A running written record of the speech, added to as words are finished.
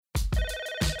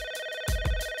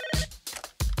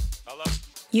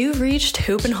You've reached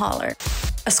Hoop and Holler,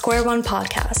 a Square One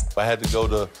podcast. I had to go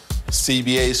to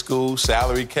CBA school,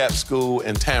 salary cap school,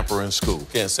 and tampering school.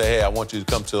 Can't say, hey, I want you to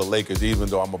come to the Lakers, even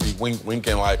though I'm going to be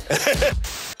winking like...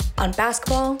 On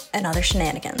basketball and other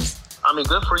shenanigans. I mean,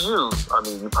 good for you. I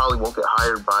mean, you probably won't get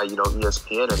hired by,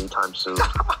 ESPN anytime soon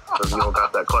because you don't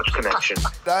got that clutch connection.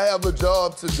 I have a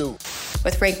job to do.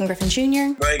 With Reagan Griffin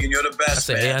Jr. Reagan, you're the best,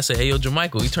 I said, hey, yo,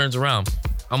 Jermichael. He turns around.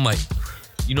 I'm like,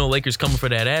 Lakers coming for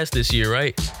that ass this year,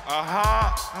 right?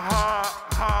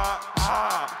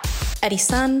 Eddie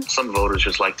Sun. Some voters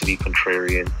just like to be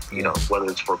contrarian,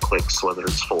 whether it's for clicks, whether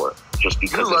it's for just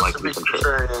because they like to be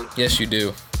contrarian. Yes, you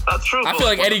do. That's true. I feel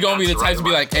like Eddie gonna be the type to be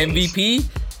like MVP,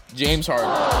 James Harden.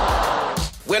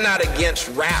 We're not against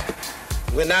rap.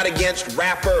 We're not against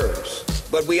rappers.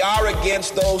 But we are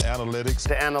against those Analytics.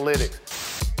 The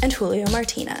analytics. And Julio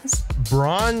Martinez.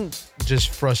 Bron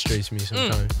just frustrates me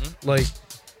sometimes. Like,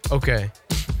 okay,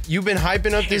 you've been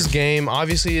hyping up this game.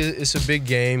 Obviously, it's a big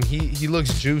game. He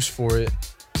looks juiced for it.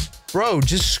 Bro,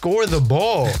 just score the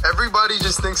ball. Everybody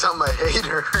just thinks I'm a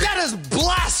hater. That is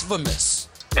blasphemous.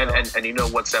 And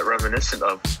what's that reminiscent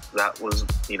of? That was,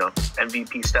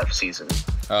 MVP Steph season.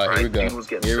 Here we go. He was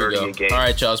getting 30 a game. All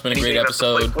right, y'all. It's been a great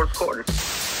episode. Fourth quarter.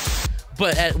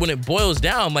 But when it boils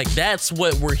down, that's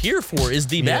what we're here for, is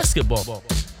the basketball.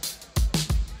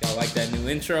 Y'all like that new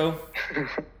intro?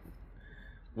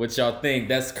 What y'all think?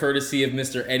 That's courtesy of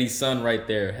Mr. Eddie Sun right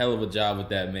there. Hell of a job with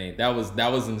that, man. That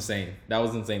was insane. That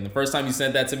was insane. The first time you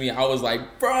sent that to me, I was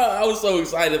like, bro, I was so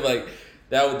excited. Like,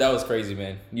 that was crazy,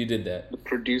 man. You did that. The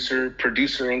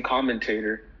producer and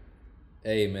commentator.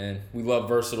 Hey, man. We love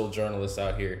versatile journalists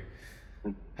out here.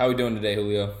 How we doing today,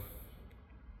 Julio?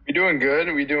 We're doing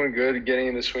good. Getting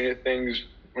in the swing of things.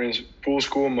 We're in full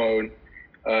school mode.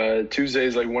 Tuesday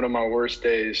is like one of my worst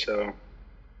days, so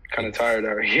kind of tired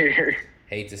out here.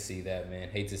 Hate to see that, man.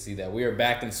 Hate to see that. We are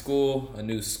back in school, a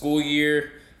new school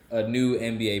year, a new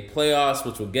NBA playoffs,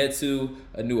 which we'll get to,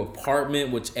 a new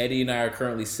apartment, which Eddie and I are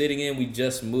currently sitting in. We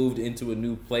just moved into a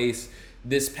new place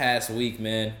this past week,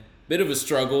 man. Bit of a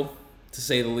struggle, to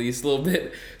say the least. A little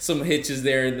bit, some hitches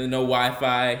there. No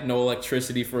Wi-Fi, no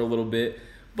electricity for a little bit.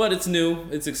 But it's new.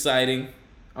 It's exciting.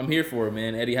 I'm here for it,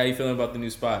 man. Eddie, how you feeling about the new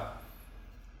spot?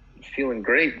 Feeling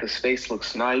great. The space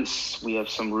looks nice. We have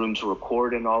some room to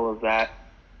record and all of that.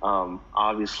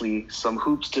 Obviously, some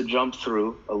hoops to jump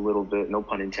through a little bit, no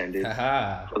pun intended.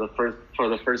 For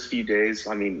the first few days.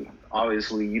 I mean,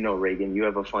 obviously, Reagan, you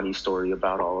have a funny story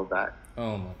about all of that.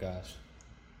 Oh my gosh,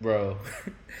 bro.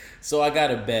 So I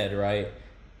got a bed, right?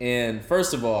 And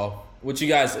first of all, what you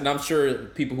guys, and I'm sure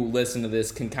people who listen to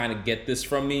this can kind of get this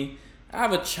from me, I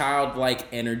have a childlike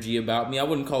energy about me. I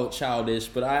wouldn't call it childish,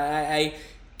 but I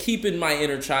keep in my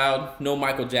inner child. No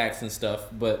Michael Jackson stuff,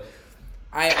 but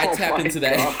I tap into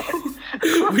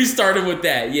that. We started with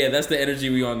that. Yeah, that's the energy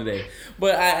we on today.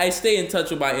 But I stay in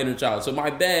touch with my inner child. So my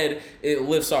bed, it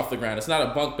lifts off the ground. It's not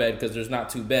a bunk bed because there's not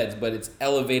two beds, but it's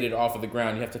elevated off of the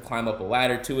ground. You have to climb up a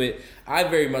ladder to it. I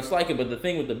very much like it, but the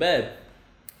thing with the bed,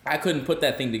 I couldn't put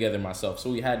that thing together myself. So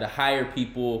we had to hire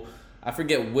people. I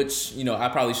forget which, I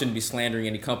probably shouldn't be slandering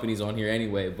any companies on here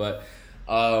anyway, but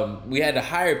we had to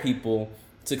hire people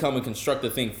to come and construct the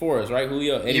thing for us, right,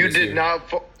 Julio? Eddie You did not,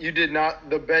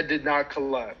 the bed did not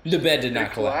collapse. The bed did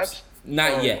not collapse.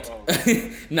 Not yet.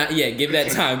 Not yet. Give that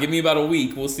time. Give me about a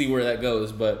week. We'll see where that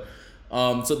goes. But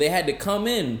so they had to come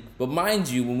in. But mind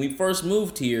you, when we first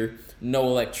moved here, no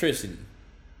electricity.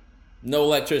 No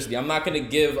electricity. I'm not going to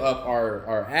give up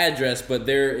our address, but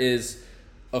there is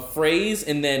a phrase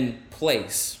and then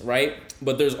place, right?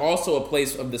 But there's also a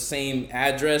place of the same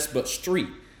address but street.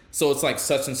 So it's like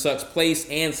such and such place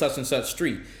and such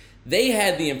street. They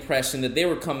had the impression that they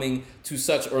were coming to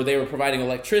they were providing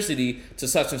electricity to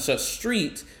such and such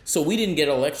street. So we didn't get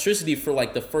electricity for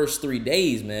like the first 3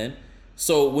 days, man.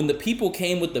 So when the people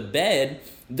came with the bed,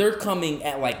 they're coming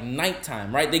at like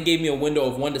nighttime, right? They gave me a window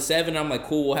of 1 to 7. I'm like,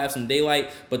 cool, we'll have some daylight.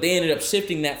 But they ended up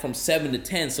shifting that from 7 to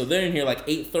 10. So they're in here like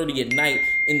 8:30 at night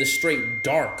in the straight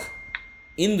dark.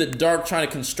 In the dark trying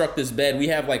to construct this bed. We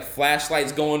have like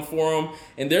flashlights going for them.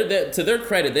 And they're to their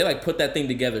credit, they like put that thing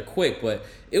together quick. But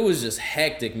it was just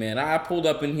hectic, man. I pulled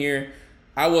up in here.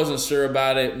 I wasn't sure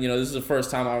about it. This is the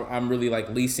first time I'm really like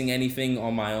leasing anything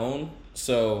on my own.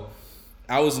 So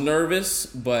I was nervous,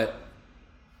 but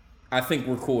I think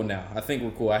we're cool now. I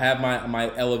have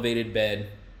my elevated bed.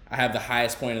 I have the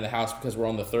highest point in the house because we're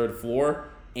on the 3rd floor.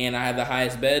 And I have the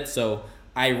highest bed. So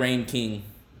I reign king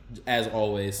as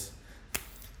always.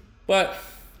 But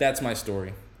that's my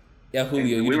story. Yeah,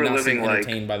 Julio, you did not seem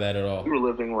entertained by that at all. We were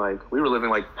living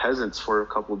like peasants for a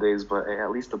couple of days, but at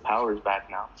least the power's back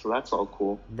now, so that's all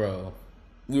cool. Bro,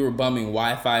 We were bumming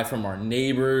Wi-Fi from our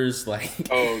neighbors. Like,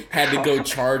 had to go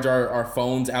charge our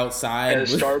phones outside at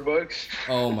Starbucks.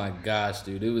 Oh my gosh,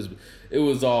 dude, it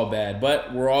was all bad.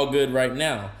 But we're all good right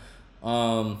now.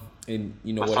 And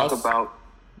you know let's talk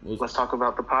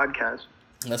about the podcast.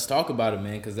 Let's talk about it,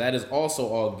 man, because that is also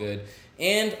all good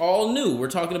and all new. We're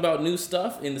talking about new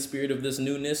stuff in the spirit of this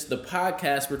newness. The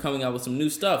podcast, we're coming out with some new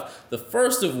stuff. The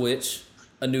first of which,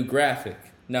 a new graphic.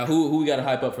 Now, who we got to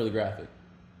hype up for the graphic?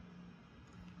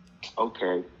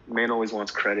 Okay, man always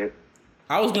wants credit.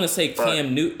 I was gonna say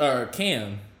Cam.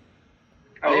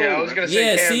 Oh yeah, I was gonna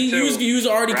say Cam see, too. you was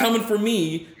already coming for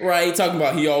me, right? Talking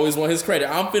about he always want his credit.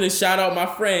 I'm finna shout out my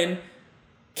friend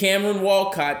Cameron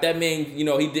Walcott. That man, you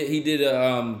know, he did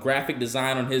a graphic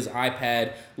design on his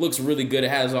iPad. Looks really good. It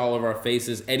has all of our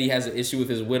faces. Eddie has an issue with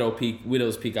his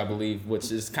widow's peak, I believe,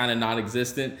 which is kind of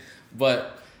non-existent.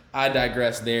 But I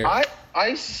digress there.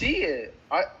 I see it.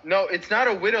 No, it's not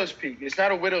a widow's peak. It's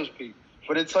not a widow's peak,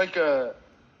 but it's like I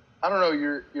don't know.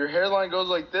 Your hairline goes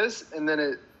like this, and then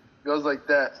it goes like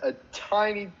that. A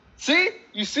tiny. See?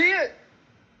 You see it?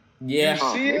 Yeah. You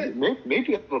see it?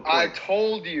 Maybe I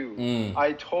told you.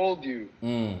 I told you.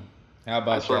 How about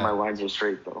I swear my lines are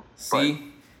straight though.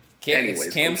 See?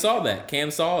 Cam saw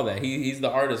that. He's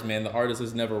the artist, man. The artist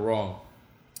is never wrong.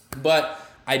 But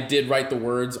I did write the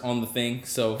words on the thing,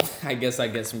 so I guess I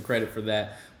get some credit for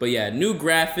that. But yeah, new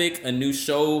graphic, a new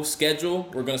show schedule.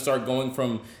 We're going to start going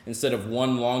from, instead of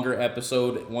one longer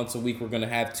episode once a week, we're going to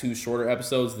have 2 shorter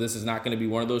episodes. This is not going to be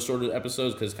one of those shorter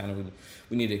episodes because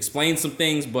we need to explain some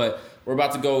things. But we're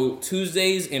about to go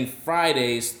Tuesdays and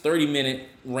Fridays, 30-minute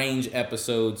range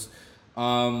episodes,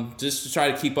 just to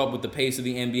try to keep up with the pace of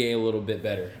the NBA a little bit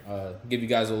better. Give you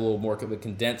guys a little more of a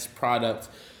condensed product.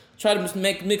 Try to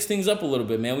mix things up a little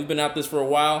bit, man. We've been at this for a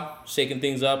while, shaking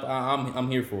things up.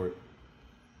 I'm here for it.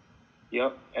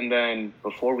 Yep. And then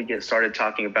before we get started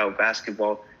talking about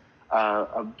basketball,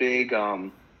 a big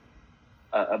thank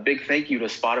you to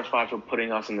Spotify for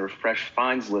putting us on their Fresh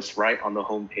Finds list right on the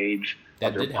homepage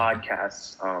of their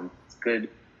podcasts. It's good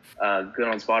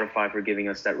on Spotify for giving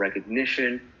us that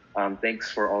recognition.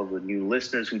 Thanks for all the new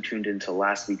listeners who tuned into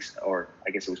last week's, or I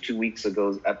guess it was 2 weeks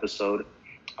ago's episode.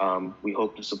 We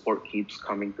hope the support keeps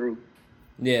coming through.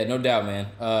 Yeah, no doubt, man.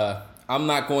 I'm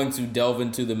not going to delve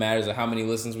into the matters of how many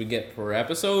listens we get per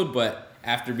episode, but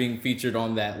after being featured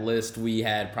on that list, we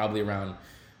had probably around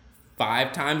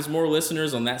 5 times more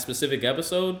listeners on that specific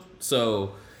episode.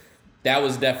 So that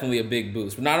was definitely a big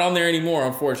boost. We're not on there anymore,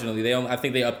 unfortunately. I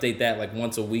think they update that like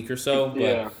once a week or so,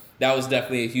 but that was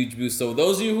definitely a huge boost. So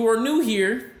those of you who are new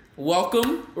here,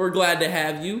 welcome. We're glad to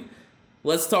have you.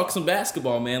 Let's talk some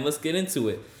basketball, man. Let's get into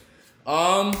it.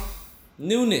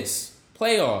 Newness,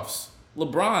 playoffs,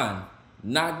 LeBron,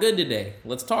 not good today.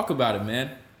 Let's talk about it, man.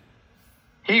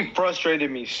 He frustrated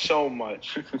me so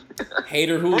much.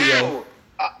 Hater Julio.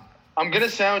 I'm going to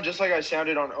sound just like I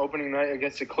sounded on opening night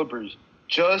against the Clippers.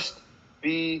 Just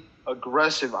be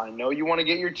aggressive. I know you want to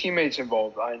get your teammates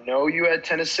involved. I know you had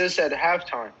 10 assists at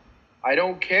halftime. I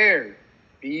don't care.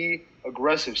 Be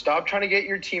aggressive. Stop trying to get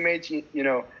your teammates, you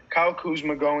know, Kyle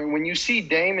Kuzma going. When you see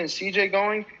Dame and CJ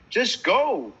going, just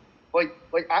go.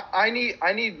 I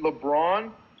need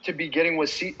LeBron to be getting what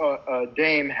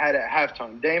Dame had at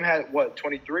halftime. Dame had,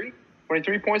 23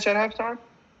 points at halftime?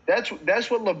 That's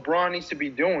what LeBron needs to be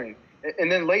doing.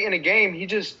 And then late in the game, he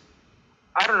just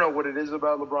 – I don't know what it is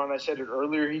about LeBron. I said it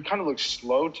earlier. He kind of looks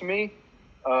slow to me.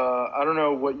 I don't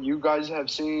know what you guys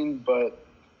have seen, but –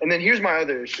 and then here's my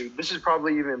other issue. This is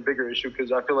probably even a bigger issue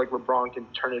because I feel like LeBron can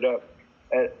turn it up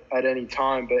at any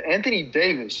time. But Anthony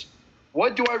Davis,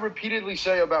 what do I repeatedly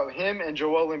say about him and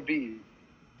Joel Embiid?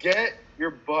 Get your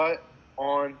butt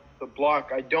on the block.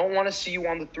 I don't want to see you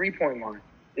on the three-point line.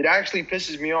 It actually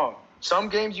pisses me off. Some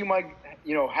games you might,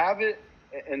 have it,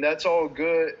 and that's all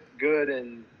good,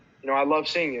 and, I love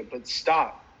seeing it. But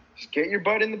stop. Just get your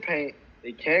butt in the paint.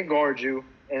 They can't guard you,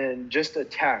 and just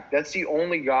attack. That's the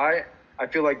only guy I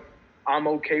feel like I'm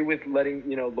okay with letting,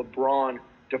 LeBron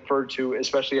defer to,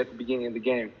 especially at the beginning of the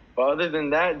game. But other than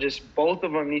that, just both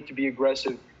of them need to be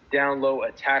aggressive, down low,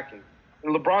 attacking.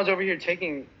 And LeBron's over here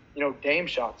taking, Dame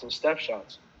shots and Steph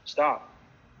shots. Stop.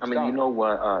 I mean, you know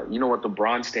what the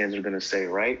Bron stands are going to say,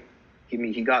 right?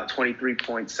 He got 23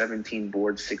 points, 17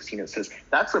 boards, 16 assists.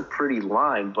 That's a pretty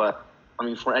line, but,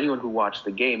 for anyone who watched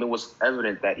the game, it was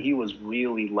evident that he was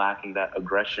really lacking that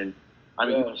aggression.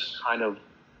 He was kind of,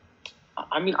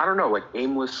 I don't know, like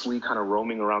aimlessly kind of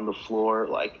roaming around the floor.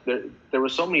 Like there were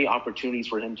so many opportunities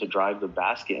for him to drive the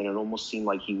basket, and it almost seemed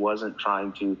like he wasn't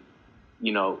trying to,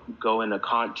 go into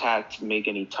contact, make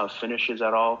any tough finishes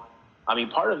at all.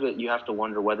 Part of it, you have to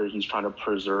wonder whether he's trying to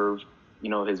preserve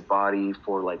his body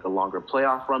for like a longer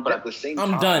playoff run. But at the same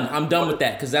time, I'm done with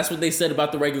that, because that's what they said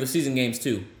about the regular season games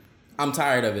too. I'm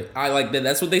tired of it. I like that.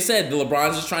 That's what they said. The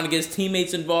LeBron's just trying to get his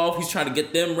teammates involved. He's trying to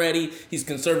get them ready. He's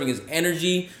conserving his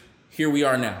energy. Here we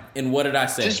are now. And what did I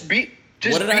say?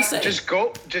 I say?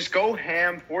 Just go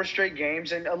ham 4 straight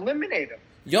games and eliminate them.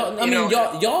 Y'all.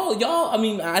 I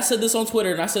mean, I said this on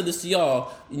Twitter and I said this to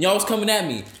y'all, and y'all was coming at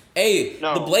me. Hey,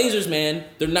 The Blazers, man,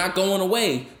 they're not going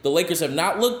away. The Lakers have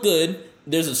not looked good.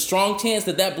 There's a strong chance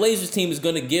that Blazers team is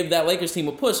going to give that Lakers team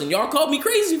a push. And y'all called me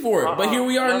crazy for it. But here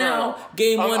we are now,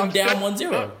 game one, down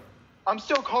 1-0. I'm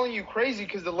still calling you crazy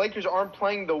because the Lakers aren't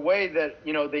playing the way that,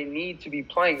 they need to be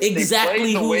playing.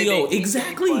 Exactly, Julio.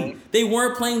 Exactly. They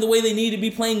weren't playing the way they needed to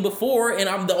be playing before, and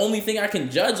I'm the only thing I can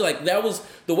judge. Like, that was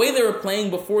the way they were playing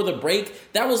before the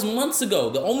break. That was months ago.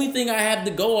 The only thing I have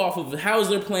to go off of how is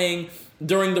they're playing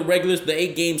during the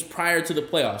 8 games prior to the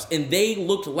playoffs. And they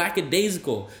looked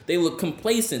lackadaisical. They looked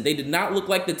complacent. They did not look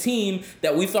like the team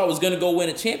that we thought was going to go win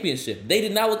a championship. They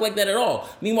did not look like that at all.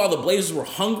 Meanwhile, the Blazers were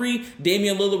hungry.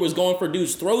 Damian Lillard was going for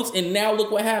dudes' throats. And now look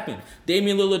what happened.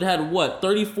 Damian Lillard had,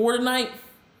 34 tonight?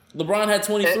 LeBron had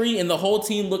 23, and the whole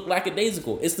team looked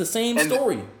lackadaisical. It's the same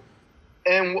story.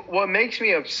 And what makes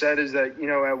me upset is that,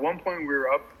 at one point we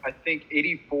were up, I think,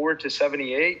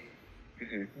 84-78.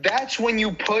 Mm-hmm. That's when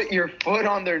you put your foot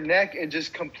on their neck and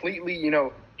just completely,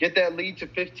 get that lead to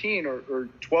 15 or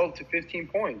 12 to 15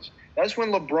 points. That's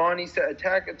when LeBron needs to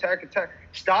attack.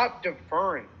 Stop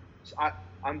deferring.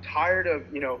 I'm tired of,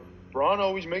 Bron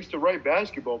always makes the right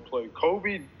basketball play.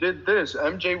 Kobe did this.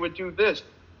 MJ would do this.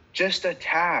 Just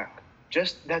attack.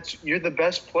 You're the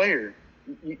best player.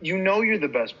 You're the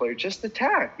best player. Just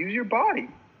attack. Use your body.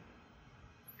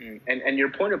 And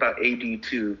your point about AD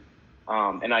too.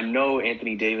 And I know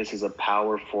Anthony Davis is a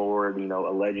power forward,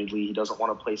 allegedly. He doesn't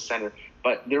want to play center.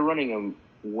 But they're running him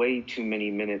way too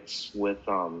many minutes with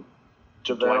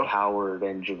Dwight Howard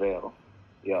and JaVale.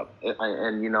 Yeah.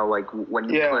 And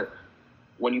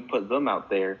when you put them out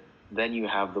there, then you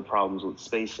have the problems with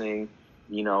spacing.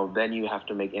 Then you have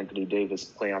to make Anthony Davis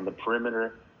play on the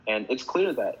perimeter. And it's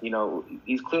clear that,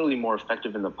 he's clearly more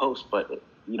effective in the post, but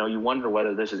you wonder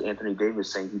whether this is Anthony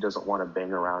Davis saying he doesn't want to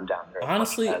bang around down there.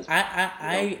 Honestly,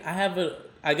 I have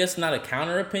I guess not a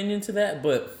counter opinion to that,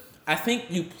 but I think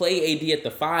you play AD at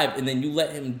the 5 and then you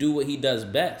let him do what he does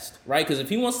best, right? Because if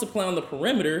he wants to play on the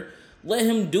perimeter, let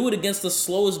him do it against the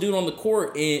slowest dude on the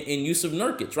court in Jusuf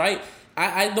Nurkic, right?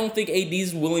 I don't think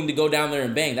AD's willing to go down there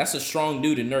and bang. That's a strong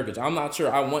dude in Nurkic. I'm not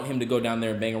sure I want him to go down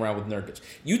there and bang around with Nurkic.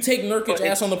 You take Nurkic's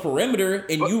ass on the perimeter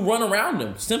and you run around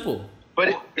him. Simple.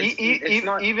 But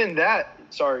even that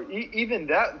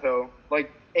though,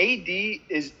 like AD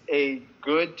is a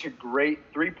good to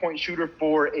great 3-point shooter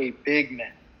for a big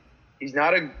man. He's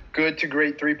not a good to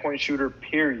great 3-point shooter,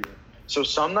 period. So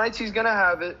some nights he's gonna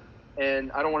have it,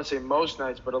 and I don't want to say most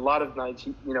nights, but a lot of nights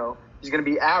he's gonna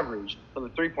be average from the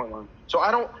 3-point line. So I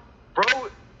don't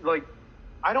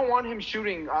want him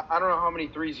shooting. I don't know how many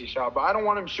threes he shot, but I don't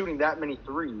want him shooting that many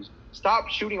threes. Stop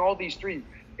shooting all these threes.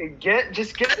 And get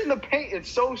in the paint. It's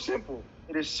so simple.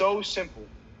 It is so simple.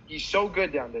 He's so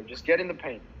good down there. Just get in the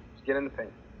paint.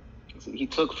 He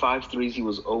took 5 threes. He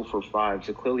was 0 for 5,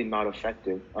 so clearly not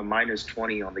effective. A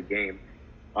 -20 on the game.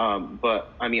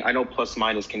 But, I mean, I know plus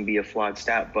minus can be a flawed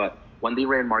stat, but when they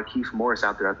ran Markieff Morris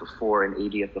out there at the 4 and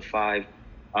AD at the 5,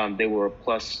 they were a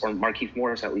plus, or Markieff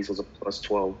Morris at least was a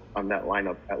 +12 on that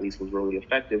lineup, at least was really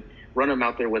effective. Run him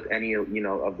out there with any,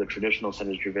 of the traditional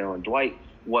centers, JaVale and Dwight,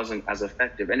 wasn't as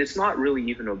effective. And it's not really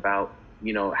even about,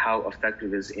 how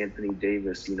effective is Anthony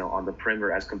Davis, on the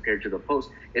perimeter as compared to the post.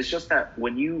 It's just that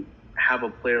when you have a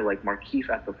player like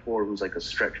Markieff at the 4 who's like a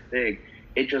stretch big,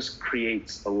 it just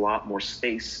creates a lot more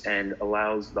space and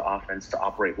allows the offense to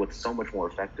operate with so much more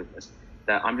effectiveness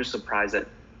that I'm just surprised that,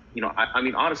 I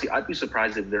mean, honestly, I'd be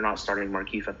surprised if they're not starting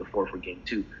Markieff at the 4 for game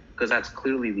 2, because that's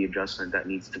clearly the adjustment that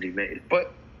needs to be made.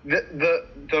 But they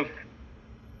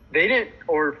didn't,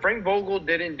 or Frank Vogel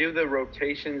didn't do the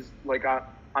rotations like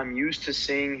I'm used to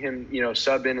seeing him,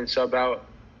 sub in and sub out,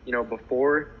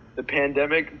 before the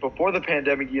pandemic. Before the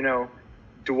pandemic,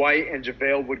 Dwight and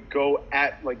JaVale would go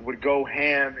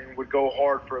ham and would go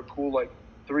hard for a cool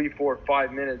 3, 4,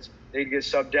 5 minutes. They'd get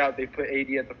subbed out. They put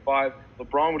AD at the 5.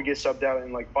 LeBron would get subbed out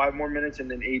in 5 more minutes,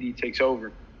 and then AD takes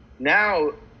over.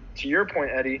 Now, to your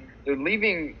point, Eddie, they're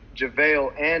leaving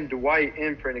JaVale and Dwight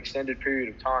in for an extended period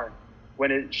of time,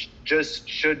 when it just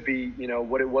should be,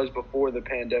 what it was before the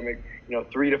pandemic,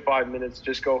 3 to 5 minutes,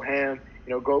 just go ham,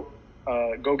 go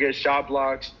get shot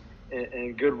blocks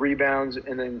and good rebounds,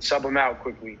 and then sub them out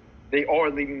quickly. They are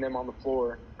leaving them on the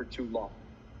floor for too long.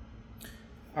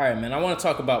 All right, man. I want to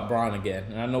talk about Bron again.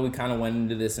 And I know we kind of went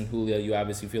into this, and Julio, you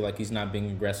obviously feel like he's not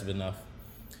being aggressive enough.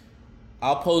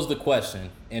 I'll pose the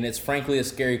question, and it's frankly a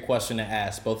scary question to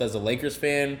ask, both as a Lakers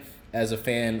fan, as a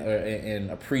fan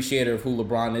and appreciator of who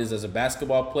LeBron is as a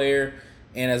basketball player,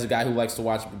 and as a guy who likes to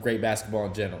watch great basketball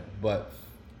in general. But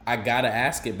I gotta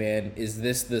ask it, man. Is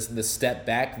this the step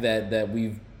back that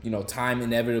we've, time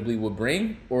inevitably will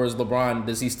bring? Or is LeBron,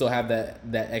 does he still have that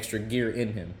extra gear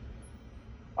in him?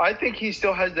 I think he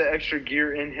still has the extra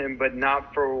gear in him, but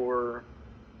not for,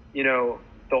 the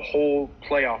whole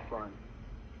playoff run.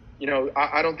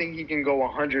 I don't think he can go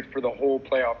 100 for the whole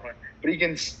playoff run, but he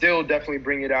can still definitely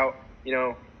bring it out,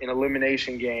 in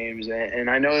elimination games.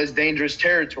 And I know it's dangerous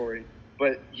territory,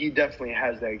 but he definitely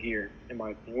has that gear, in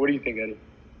my opinion. What do you think, Eddie?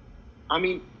 I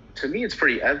mean, to me, it's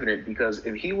pretty evident because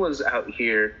if he was out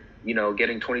here,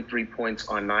 getting 23 points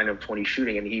on 9 of 20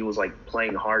 shooting and he was like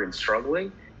playing hard and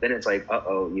struggling, then it's like,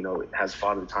 has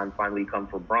Father Time finally come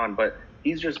for Bron? But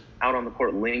he's just out on the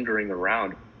court lingering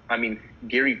around. I mean,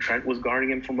 Gary Trent was guarding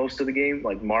him for most of the game,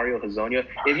 like Mario Hezonja.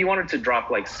 If he wanted to drop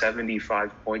like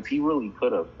 75 points, he really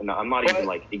could have. And I'm not even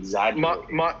like exaggerating.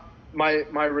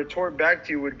 My retort back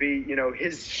to you would be,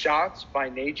 his shots by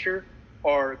nature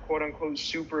are quote unquote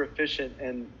super efficient,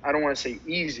 and I don't want to say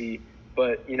easy,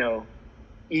 but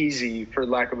easy for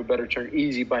lack of a better term,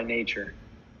 easy by nature.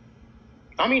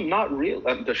 I mean, not real.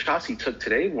 The shots he took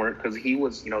today weren't, because he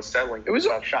was, settling. It was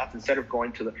shots instead of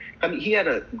going to the. I mean, he had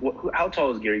how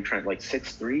tall is Gary Trent? Like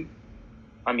 6'3"?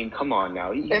 I mean, come on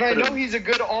now. And I know he's a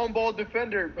good on-ball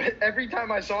defender, but every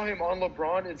time I saw him on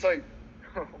LeBron, it's like,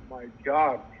 oh my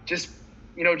God, just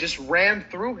ram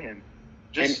through him.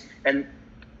 And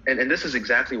this is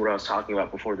exactly what I was talking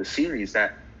about before the series,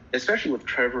 that especially with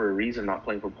Trevor Ariza not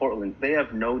playing for Portland, they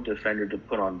have no defender to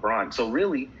put on Bron. So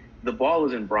really, the ball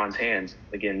is in Bron's hands,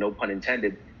 again, no pun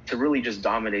intended, to really just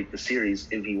dominate the series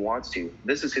if he wants to.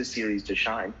 This is his series to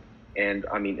shine. And,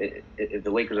 I mean, if the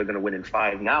Lakers are going to win in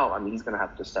 5 now, I mean, he's going to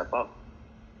have to step up.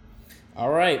 All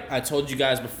right. I told you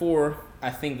guys before, I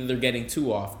think that they're getting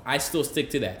 2 off. I still stick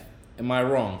to that. Am I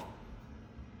wrong?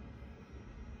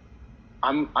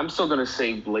 I'm still going to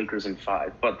say Lakers in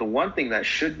 5. But the one thing that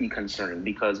should be concerning,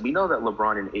 because we know that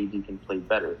LeBron and AD can play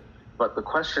better, but the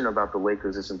question about the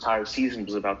Lakers this entire season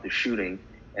was about the shooting.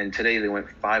 And today they went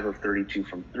 5 of 32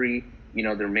 from 3.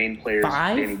 Their main players,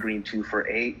 5? Danny Green 2 for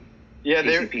 8. Yeah,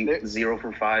 KCP 0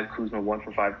 for 5, Kuzma 1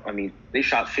 for 5. I mean, they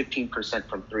shot 15%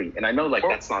 from 3. And I know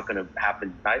that's not going to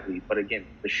happen nightly, but again,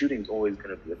 the shooting's always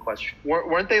going to be a question.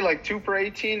 Weren't they like 2 for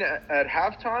 18 at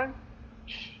halftime?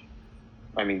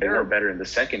 I mean, they were better in the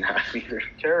second half either.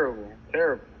 Terrible.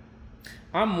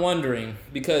 I'm wondering,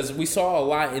 because we saw a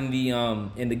lot in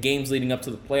the games leading up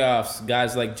to the playoffs,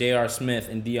 guys like J.R. Smith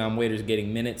and Dion Waiters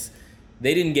getting minutes.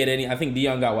 They didn't get any. I think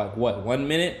Dion got 1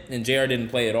 minute, and J.R. didn't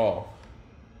play at all.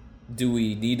 Do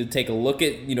we need to take a look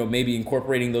at, maybe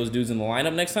incorporating those dudes in the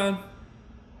lineup next time?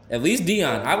 At least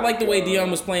Dion. I like the way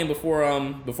Dion was playing before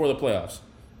the playoffs.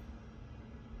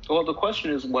 Well, the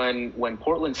question is, when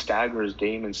Portland staggers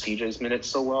Dame and CJ's minutes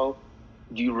so well,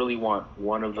 do you really want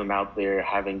one of them out there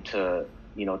having to,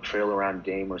 trail around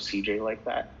Dame or CJ like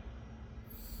that?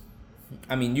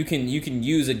 I mean, you can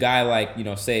use a guy like,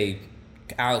 say,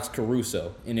 Alex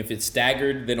Caruso, and if it's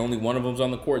staggered, then only one of them's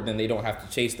on the court, then they don't have to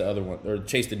chase the other one or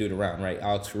chase the dude around, right?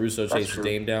 Alex Caruso chases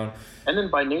Dame down. And then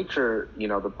by nature, the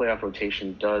playoff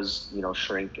rotation does,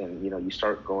 shrink, and, you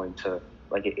start going to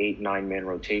like an 8-9 man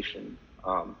rotation.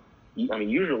 I mean,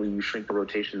 usually you shrink the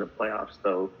rotation in the playoffs,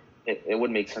 though it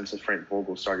would make sense if Frank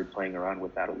Vogel started playing around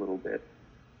with that a little bit.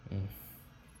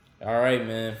 All right,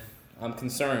 man. I'm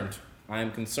concerned. I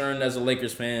am concerned as a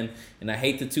Lakers fan, and I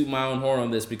hate to toot my own horn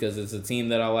on this because it's a team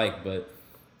that I like, but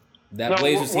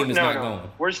Blazers team is not going.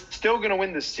 We're still going to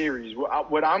win the series.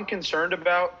 What I'm concerned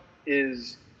about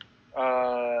is,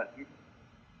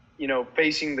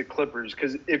 facing the Clippers,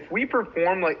 because if we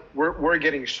perform like we're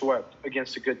getting swept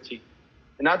against a good team.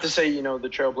 And not to say, the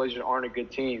Trailblazers aren't a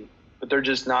good team, but they're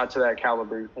just not to that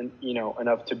caliber and,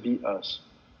 enough to beat us.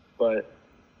 But,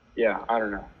 yeah, I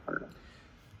don't know.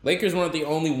 Lakers weren't the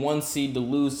only 1 seed to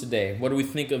lose today. What do we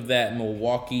think of that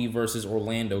Milwaukee versus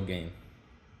Orlando game?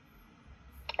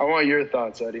 I want your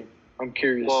thoughts, Eddie. I'm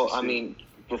curious. Well, I mean,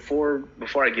 before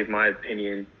I give my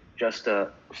opinion, just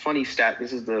a funny stat.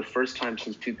 This is the first time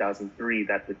since 2003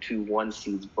 that the 2 1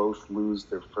 seeds both lose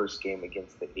their first game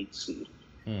against the 8 seed.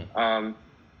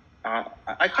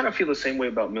 I kind of feel the same way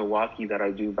about Milwaukee that I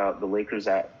do about the Lakers.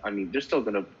 That, I mean, they're still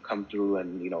going to come through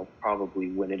and, probably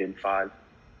win it in 5.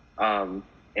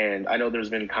 And I know there's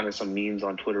been kind of some memes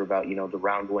on Twitter about, the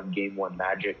round 1, game 1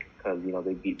 magic, because,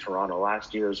 they beat Toronto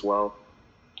last year as well.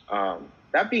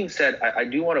 That being said, I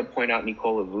do want to point out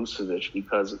Nikola Vucevic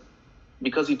because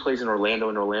he plays in Orlando,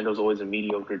 and Orlando's always a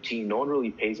mediocre team. No one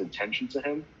really pays attention to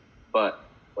him, but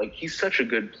like he's such a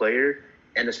good player,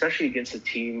 and especially against a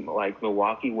team like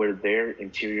Milwaukee, where their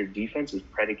interior defense is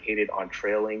predicated on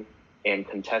trailing and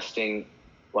contesting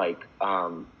like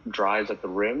drives at the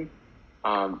rim,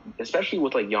 especially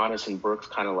with like Giannis and Brooks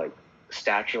kind of like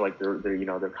stature, like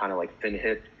they're kind of like thin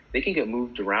hipped. They can get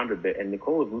moved around a bit, and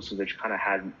Nikola Vucevic kind of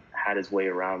had his way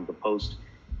around the post,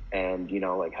 and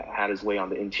like had his way on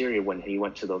the interior when he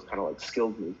went to those kind of like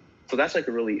skilled moves. So that's like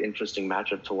a really interesting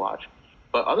matchup to watch.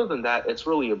 But other than that, it's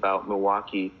really about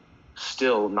Milwaukee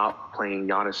still not playing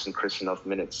Giannis and Chris enough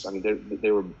minutes. I mean,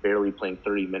 they were barely playing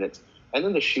 30 minutes, and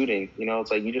then the shooting.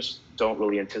 It's like you just don't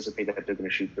really anticipate that they're going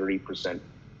to shoot 30%.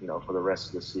 For the rest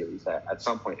of the series. At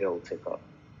some point, it'll tick up.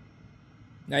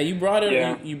 Now you brought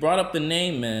up the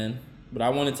name, man, but I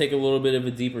want to take a little bit of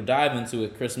a deeper dive into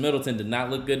it. Chris Middleton did not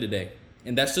look good today,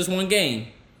 and that's just one game.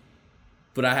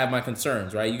 But I have my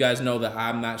concerns, right? You guys know that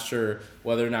I'm not sure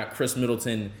whether or not Chris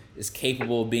Middleton is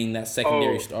capable of being that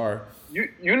secondary star.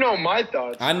 You know my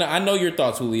thoughts. I know your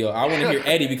thoughts, Julio. I want to hear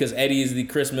Eddie because Eddie is the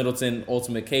Chris Middleton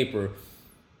ultimate caper.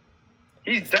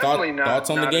 He's definitely not. Thoughts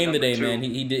on the game today, 2. man?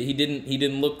 He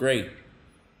didn't look great.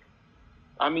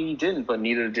 I mean, he didn't, but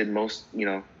neither did most,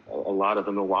 a lot of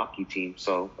the Milwaukee team.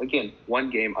 So, again, one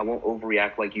game, I won't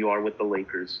overreact like you are with the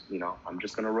Lakers. I'm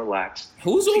just going to relax.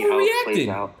 Who's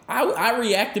overreacting? I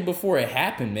reacted before it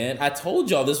happened, man. I told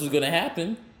y'all this was going to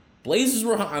happen. Blazers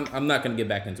were I'm not going to get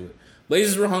back into it.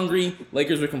 Blazers were hungry.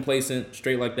 Lakers were complacent,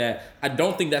 straight like that. I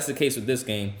don't think that's the case with this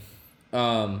game.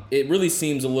 It really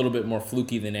seems a little bit more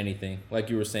fluky than anything. Like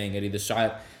you were saying, Eddie, the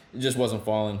shot just wasn't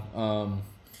falling.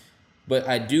 But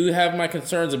I do have my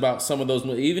concerns about some of those,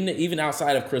 even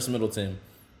outside of Chris Middleton.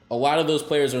 A lot of those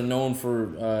players are known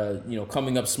for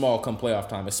coming up small come playoff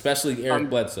time, especially Eric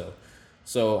Bledsoe.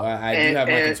 So I do have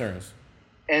my concerns.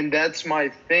 And that's my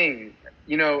thing.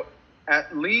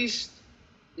 At least,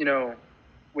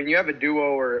 when you have a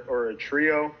duo or a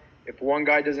trio, if one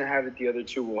guy doesn't have it, the other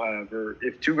two will have. Or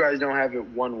if two guys don't have it,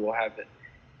 one will have it.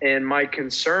 And my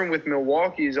concern with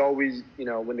Milwaukee is always,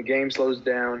 when the game slows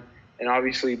down, and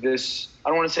obviously this, I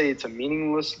don't want to say it's a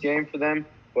meaningless game for them,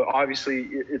 but obviously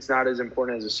it's not as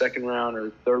important as a second round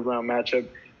or third round matchup.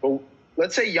 But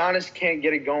let's say Giannis can't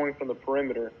get it going from the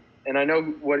perimeter. And I know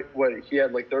what he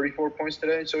had like 34 points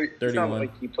today. So it's not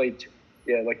like he played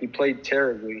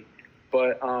terribly.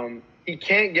 But he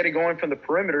can't get it going from the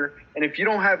perimeter. And if you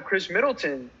don't have Chris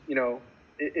Middleton,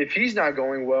 if he's not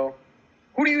going well,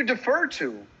 who do you defer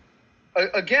to?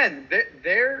 Again,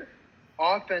 their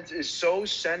offense is so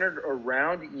centered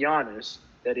around Giannis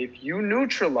that if you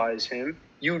neutralize him,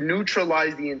 you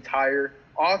neutralize the entire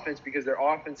offense because their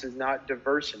offense is not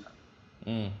diverse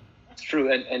enough. That's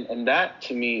true. And that,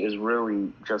 to me, is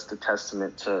really just a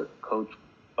testament to Coach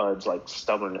Bud's,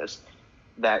 stubbornness.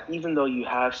 That even though you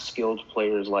have skilled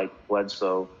players like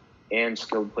Bledsoe and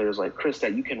skilled players like Chris,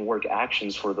 that you can work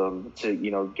actions for them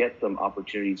to, get them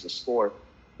opportunities to score.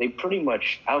 They pretty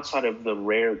much, outside of the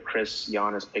rare Chris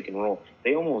Giannis pick and roll,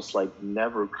 they almost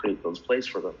never create those plays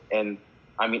for them. And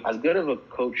I mean, as good of a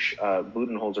coach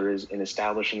Budenholzer is in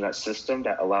establishing that system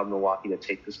that allowed Milwaukee to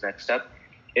take this next step,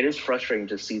 it is frustrating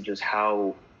to see just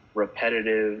how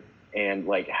repetitive and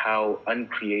how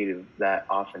uncreative that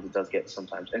offense does get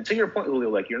sometimes. And to your point,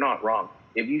 Julio, you're not wrong.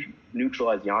 If you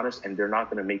neutralize Giannis and they're not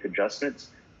going to make adjustments,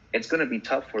 it's going to be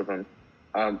tough for them.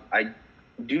 I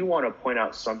do want to point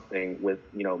out something with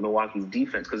Milwaukee's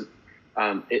defense because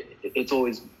it's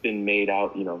always been made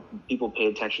out. People pay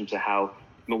attention to how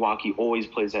Milwaukee always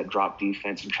plays that drop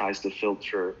defense and tries to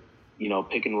filter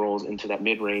pick and rolls into that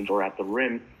mid range or at the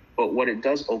rim. But what it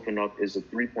does open up is a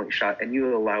 3-point shot, and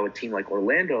you allow a team like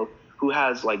Orlando, who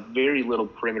has very little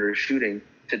perimeter shooting,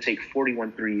 to take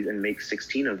 41 threes and make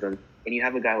 16 of them. And you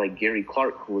have a guy like Gary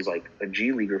Clark, who was a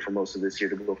G leaguer for most of this year,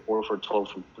 to go 4 for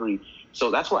 12 from 3. So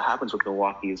that's what happens with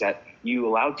Milwaukee, is that you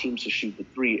allow teams to shoot the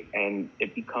 3, and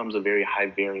it becomes a very high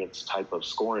variance type of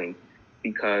scoring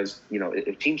because,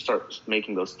 if teams start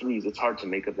making those threes, it's hard to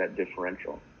make up that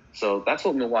differential. So that's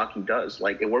what Milwaukee does.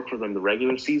 It worked for them the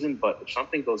regular season, but if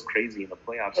something goes crazy in the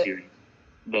playoff series,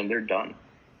 then they're done.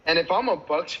 And if I'm a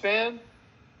Bucks fan,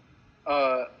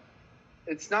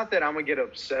 it's not that I'm going to get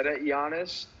upset at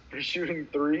Giannis for shooting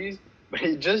threes, but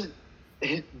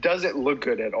it doesn't look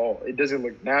good at all. It doesn't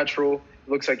look natural. It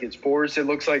looks like it's forced. It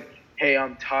looks like, hey,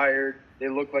 I'm tired. They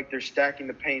look like they're stacking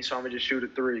the paint, so I'm going to just shoot a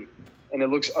 3. And it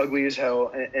looks ugly as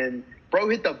hell. And bro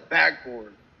hit the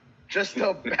backboard. Just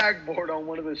the backboard on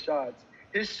one of the shots.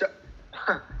 His shot,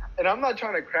 and I'm not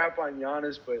trying to crap on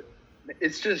Giannis, but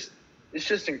it's just it's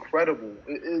just incredible.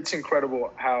 It's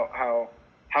incredible how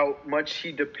much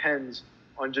he depends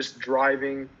on just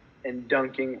driving and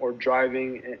dunking or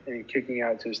driving and kicking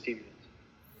out to his teammates.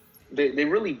 They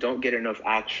really don't get enough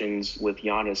actions with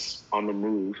Giannis on the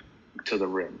move to the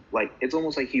rim. Like, it's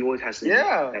almost like he always has to do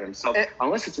that himself,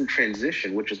 unless it's in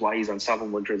transition, which is why he's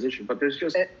unstoppable in transition. But there's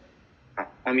just,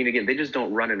 again, they just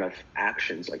don't run enough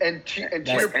actions. Like, and to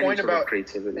your point about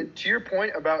creativity, and to your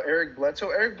point about Eric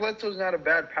Bledsoe's not a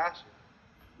bad passer.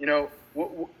 You know,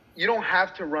 you don't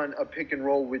have to run a pick and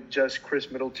roll with just Chris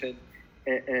Middleton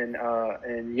and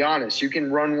Giannis. You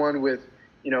can run one with,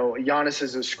 you know, Giannis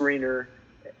as a screener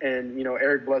and, you know,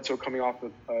 Eric Bledsoe coming off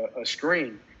of a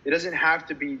screen. It doesn't have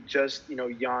to be just, you know,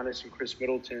 Giannis and Chris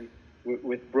Middleton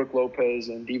with Brook Lopez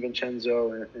and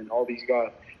DiVincenzo and all these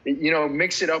guys. You know,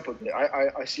 mix it up a bit.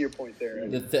 I see your point there.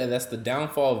 That's the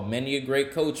downfall of many a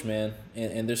great coach, man.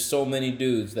 And there's so many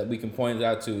dudes that we can point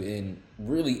out to in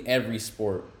really every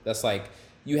sport. That's like,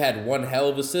 you had one hell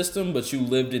of a system, but you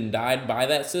lived and died by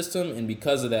that system, and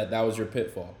because of that, that was your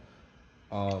pitfall.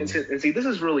 And see, this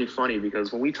is really funny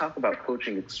because when we talk about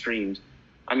coaching extremes,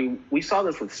 I mean, we saw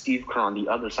this with Steve Kerr on the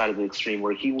other side of the extreme,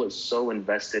 where he was so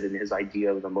invested in his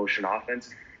idea of the motion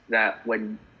offense that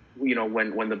when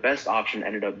the best option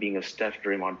ended up being a Steph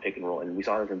Draymond pick and roll, and we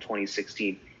saw this in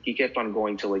 2016, he kept on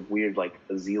going to like weird like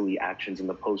Azili actions in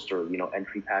the post or, you know,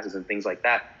 entry passes and things like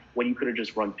that, when you could have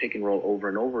just run pick and roll over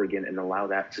and over again and allow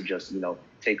that to just, you know,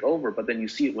 take over. But then you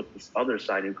see it with this other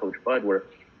side in Coach Bud, where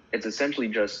it's essentially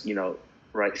just, you know,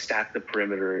 right, stack the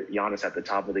perimeter, Giannis at the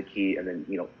top of the key, and then,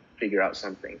 you know, figure out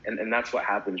something. And that's what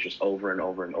happens just over and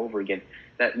over and over again.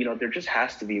 That, you know, there just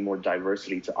has to be more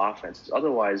diversity to offenses.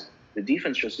 Otherwise, the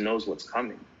defense just knows what's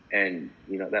coming. And,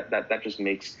 you know, that just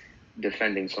makes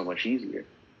defending so much easier.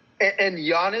 And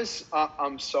Giannis,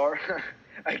 I'm sorry,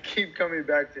 I keep coming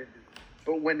back to him,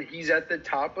 but when he's at the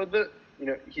top of the, you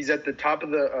know, he's at the top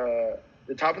of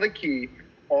the key,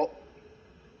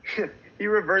 he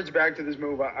reverts back to this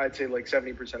move, I'd say like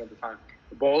 70% of the time.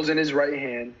 The ball's in his right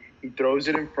hand. He throws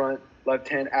it in front, left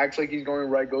hand, acts like he's going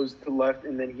right, goes to left,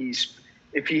 and then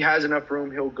if he has enough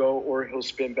room, he'll go or he'll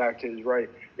spin back to his right.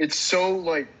 It's so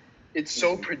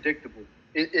predictable.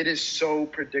 It is so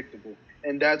predictable.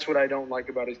 And that's what I don't like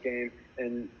about his game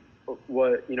and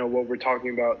what we're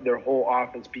talking about, their whole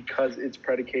offense, because it's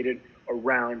predicated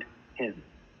around him.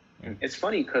 It's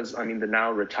funny because, I mean, the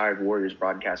now retired Warriors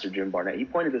broadcaster, Jim Barnett, he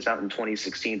pointed this out in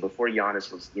 2016 before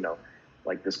Giannis was, you know,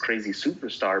 like this crazy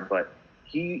superstar. But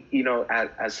he, you know,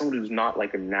 as someone who's not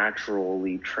like a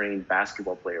naturally trained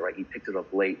basketball player, right, he picked it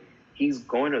up late. He's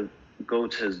going to go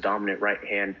to his dominant right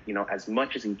hand, you know, as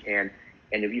much as he can.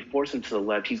 And if you force him to the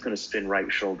left, he's going to spin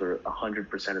right shoulder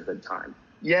 100% of the time.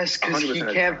 Yes, because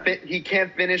he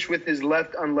can't finish with his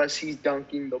left unless he's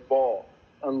dunking the ball.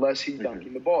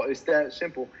 It's that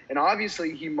simple. And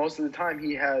obviously, most of the time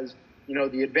he has, you know,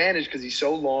 the advantage because he's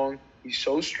so long, he's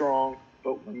so strong.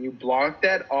 But when you block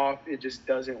that off, it just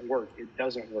doesn't work. It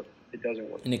doesn't work.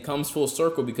 And it comes full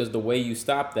circle because the way you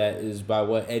stop that is by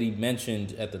what Eddie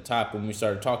mentioned at the top when we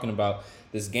started talking about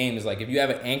this game. Is like if you have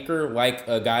an anchor like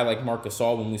a guy like Marc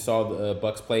Gasol when we saw the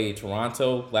Bucks play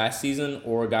Toronto last season,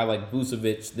 or a guy like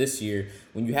Vucevic this year,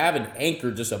 when you have an anchor,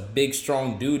 just a big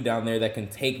strong dude down there that can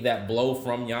take that blow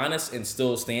from Giannis and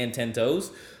still stand 10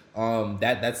 toes,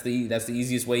 that's the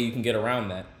easiest way you can get around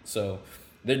that. So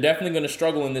they're definitely going to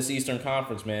struggle in this Eastern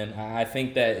Conference, man. I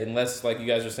think that unless, like you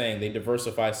guys are saying, they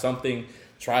diversify something,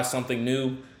 try something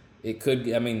new, it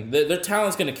could. I mean, their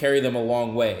talent's going to carry them a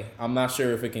long way. I'm not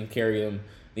sure if it can carry them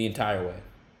the entire way.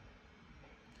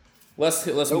 Let's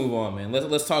move on, man.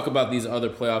 Let's talk about these other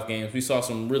playoff games. We saw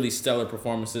some really stellar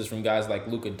performances from guys like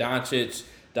Luka Doncic,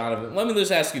 Donovan. Let me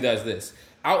just ask you guys this: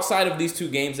 outside of these two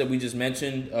games that we just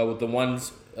mentioned, with the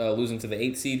ones losing to the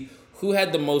 8th seed, who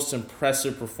had the most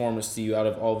impressive performance to you out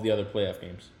of all of the other playoff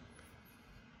games?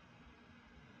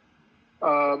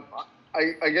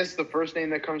 I guess the first name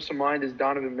that comes to mind is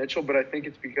Donovan Mitchell, but I think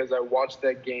it's because I watched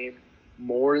that game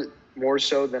more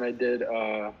so than I did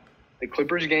the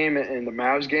Clippers game and the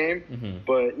Mavs game. Mm-hmm.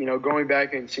 But, you know, going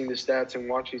back and seeing the stats and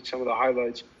watching some of the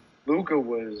highlights, Luka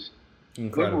was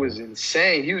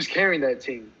insane. He was carrying that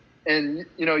team. And,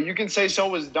 you know, you can say so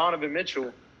was Donovan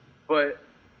Mitchell, but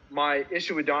my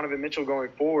issue with Donovan Mitchell going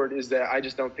forward is that I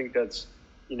just don't think that's,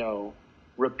 you know,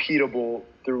 repeatable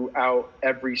throughout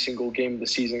every single game of the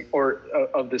season or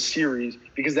of the series,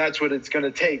 because that's what it's going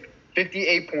to take.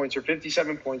 58 points or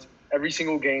 57 points every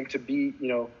single game to be, you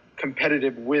know,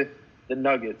 competitive with the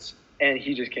Nuggets. And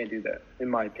he just can't do that, in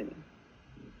my opinion.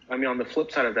 I mean, on the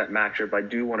flip side of that matchup, I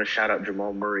do want to shout out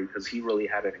Jamal Murray because he really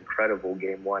had an incredible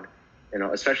game one, you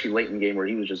know, especially late in the game where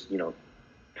he was just, you know,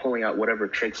 pulling out whatever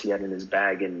tricks he had in his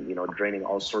bag and, you know, draining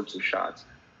all sorts of shots.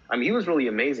 I mean, he was really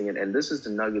amazing. And this is the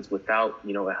Nuggets without,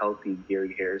 you know, a healthy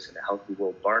Gary Harris and a healthy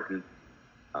Will Barton.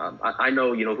 I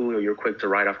know, you know, Julio, you're quick to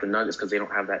write off the Nuggets because they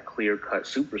don't have that clear-cut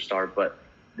superstar, but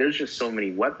there's just so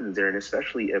many weapons there. And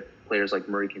especially if players like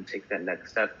Murray can take that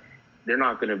next step, they're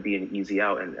not going to be an easy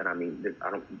out. And I mean,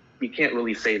 you can't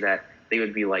really say that they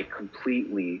would be like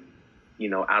completely, you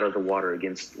know, out of the water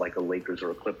against like a Lakers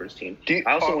or a Clippers team.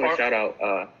 I also want to shout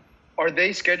out. Are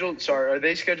they scheduled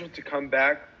to come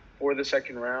back for the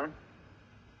second round?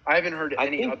 I haven't heard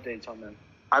any updates on them.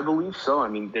 I believe so. I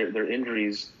mean, their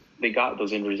injuries, they got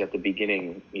those injuries at the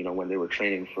beginning, you know, when they were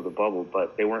training for the bubble,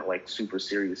 but they weren't like super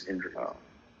serious injuries.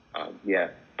 Yeah.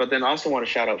 But then I also want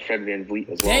to shout out Fred VanVleet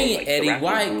as well. Dang, like, Eddie,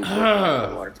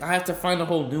 why? I have to find a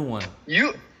whole new one.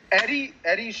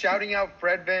 Eddie shouting out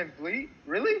Fred VanVleet?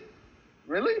 Really?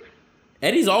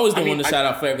 Eddie's always the one to shout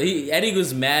out Fred. Eddie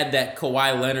was mad that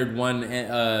Kawhi Leonard won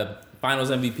Finals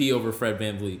MVP over Fred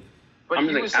VanVleet. But I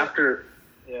mean, like, after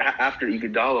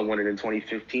Iguodala won it in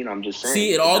 2015, I'm just saying.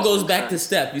 See, it all goes back to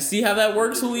Steph. You see how that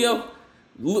works, Julio?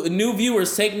 New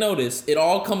viewers, take notice. It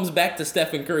all comes back to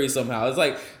Stephen Curry somehow. It's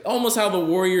like almost how the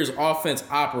Warriors' offense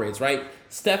operates, right?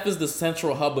 Steph is the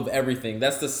central hub of everything.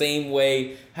 That's the same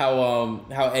way how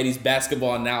Eddie's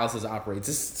basketball analysis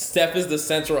operates. Steph is the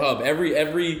central hub.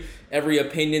 Every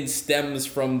opinion stems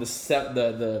from the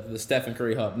Stephen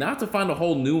Curry hub. Not to find a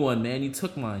whole new one, man. You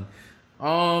took mine.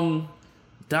 Donovan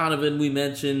we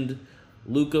mentioned.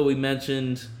 Luka we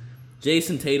mentioned.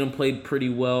 Jason Tatum played pretty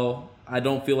well. I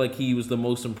don't feel like he was the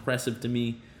most impressive to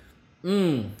me.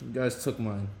 You guys took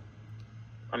mine.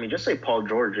 I mean, just say Paul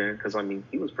George, because, I mean,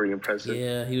 he was pretty impressive.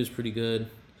 Yeah, he was pretty good.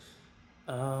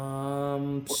 What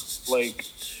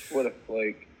a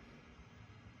flake.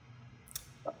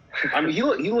 I mean, he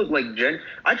looked like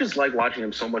I just like watching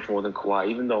him so much more than Kawhi,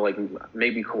 even though, like,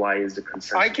 maybe Kawhi is the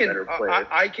consensus better player.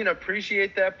 I can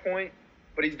appreciate that point,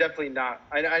 but he's definitely not.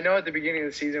 I know at the beginning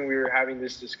of the season we were having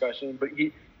this discussion, but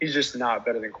he's just not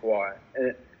better than Kawhi.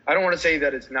 And I don't want to say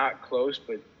that it's not close,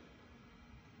 but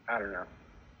I don't know.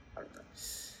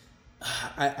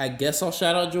 I guess I'll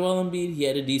shout out Joel Embiid. He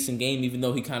had a decent game, even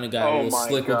though he kind of got a little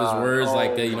slick with his words,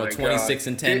 26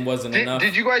 and 10 wasn't enough.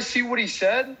 Did you guys see what he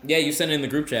said? Yeah, you sent it in the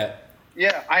group chat.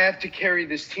 Yeah, I have to carry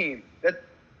this team. That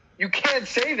you can't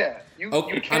say that. You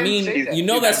can't say that. You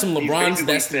know that's some LeBron.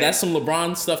 That's some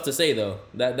LeBron stuff to say though.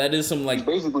 That is some like.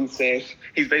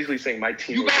 He's basically saying my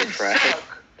team. You guys suck.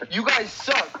 You guys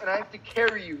suck, and I have to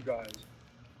carry you guys.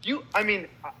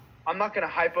 I'm not going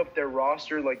to hype up their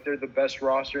roster like they're the best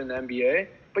roster in the NBA.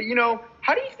 But, you know,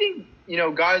 how do you think, you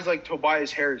know, guys like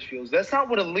Tobias Harris feels? That's not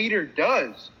what a leader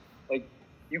does. Like,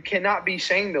 you cannot be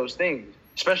saying those things,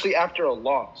 especially after a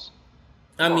loss.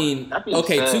 I mean,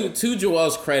 okay, to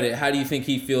Joel's credit, how do you think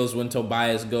he feels when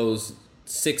Tobias goes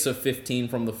 6 of 15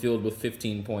 from the field with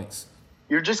 15 points?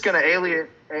 You're just going to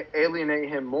alienate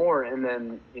him more, and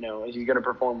then, you know, he's going to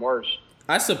perform worse.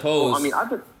 I suppose.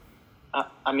 Well,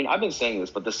 I've been saying this,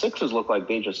 but the Sixers look like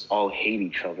they just all hate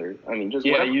each other. I mean, just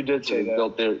you did say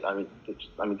that.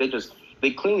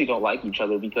 They clearly don't like each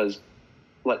other because,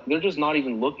 like, they're just not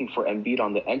even looking for Embiid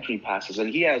on the entry passes, and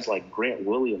he has like Grant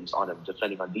Williams on him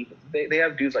defending on defense. They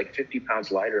have dudes like 50 pounds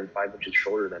lighter and 5 inches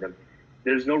shorter than him.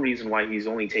 There's no reason why he's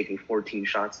only taking 14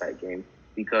 shots that game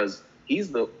because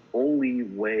he's the only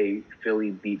way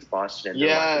Philly beats Boston.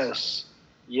 Yes.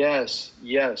 That's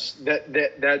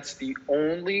the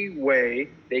only way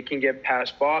they can get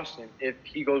past Boston if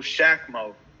he goes Shaq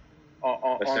mode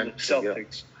on the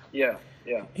Celtics. Yeah.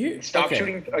 Stop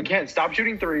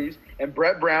shooting threes, and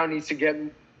Brett Brown needs to get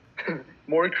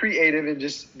more creative and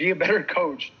just be a better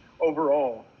coach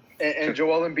overall. And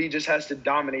Joel Embiid just has to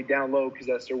dominate down low because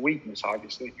that's their weakness,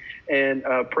 obviously. And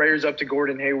prayers up to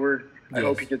Gordon Hayward. I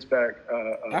hope he gets back.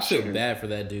 I feel bad for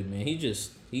that dude, man.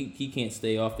 He can't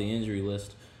stay off the injury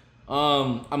list.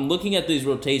 I'm looking at these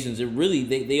rotations.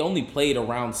 They only played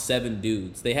around 7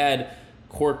 dudes. They had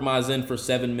Korkmaz in for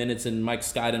 7 minutes and Mike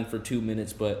Scott in for 2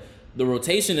 minutes, but the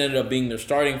rotation ended up being their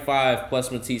starting 5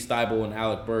 plus Matisse Thybulle and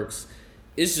Alec Burks.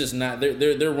 It's just not.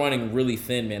 They're running really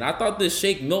thin, man. I thought this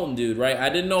Shake Milton dude, right? I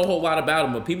didn't know a whole lot about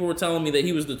him, but people were telling me that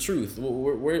he was the truth.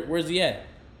 Where's he at?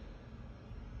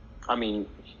 I mean,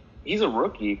 he's a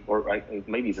rookie, or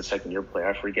maybe he's a second-year player.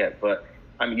 I forget, but.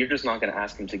 I mean, you're just not going to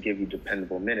ask him to give you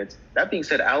dependable minutes. That being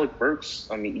said, Alec Burks,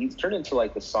 I mean, he's turned into,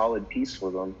 like, a solid piece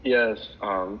for them. Yes.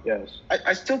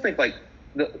 I still think, like,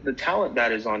 the talent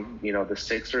that is on, you know, the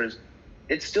Sixers,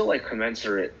 it's still, like,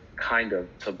 commensurate, kind of,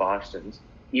 to Boston's,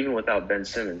 even without Ben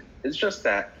Simmons. It's just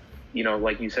that you know,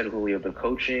 like you said, Julio, the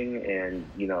coaching and,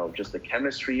 you know, just the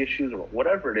chemistry issues or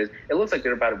whatever it is, it looks like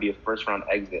they're about to be a first-round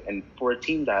exit. And for a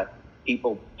team that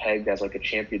people pegged as like a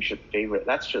championship favorite,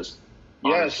 that's just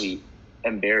honestly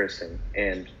embarrassing.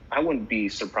 And I wouldn't be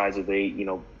surprised if they, you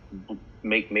know,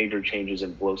 make major changes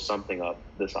and blow something up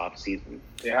this offseason.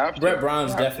 Brett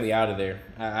Brown's definitely out of there.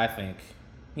 I think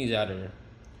he's out of there.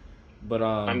 But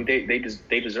I mean,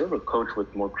 they deserve a coach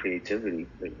with more creativity.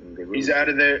 They really he's out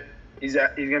of there. He's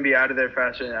gonna be out of there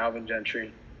faster than Alvin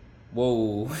Gentry.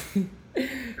 Whoa,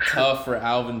 tough for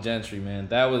Alvin Gentry, man.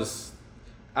 That was.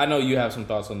 I know you have some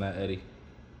thoughts on that, Eddie.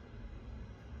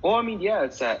 Well, I mean, yeah,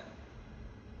 it's that.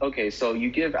 Okay, so you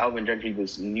give Alvin Gentry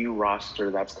this new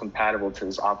roster that's compatible to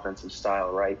his offensive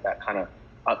style, right? That kind of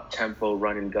up-tempo,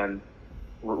 run and gun,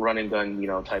 you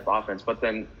know, type offense. But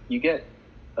then you get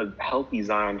a healthy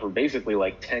Zion for basically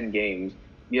like 10 games.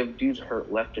 You have dudes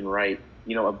hurt left and right.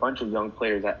 You know, a bunch of young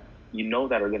players that you know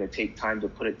that are going to take time to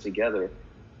put it together.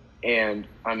 And,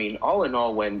 I mean, all in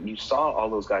all, when you saw all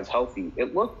those guys healthy,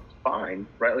 it looked fine,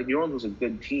 right? Like, New Orleans was a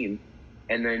good team,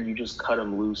 and then you just cut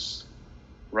him loose,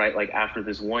 right? Like, after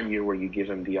this 1 year where you give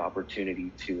him the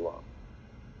opportunity to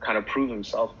kind of prove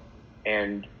himself.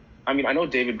 And, I mean, I know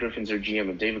David Griffin's their GM,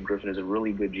 and David Griffin is a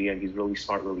really good GM. He's really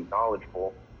smart, really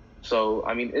knowledgeable. So,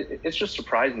 I mean, it's just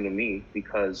surprising to me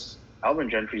because Alvin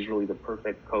Gentry is really the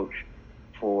perfect coach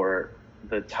for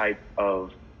the type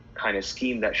of kind of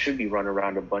scheme that should be run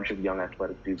around a bunch of young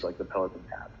athletic dudes like the Pelicans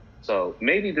have. So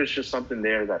maybe there's just something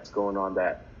there that's going on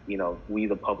that, you know, we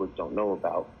the public don't know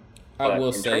about. I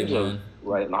will say, man, of,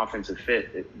 right, an offensive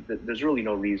fit, there's really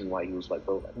no reason why he was let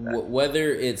go like that.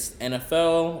 Whether it's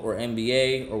NFL or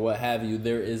NBA or what have you,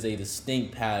 there is a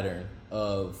distinct pattern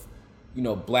of, you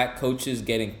know, black coaches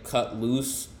getting cut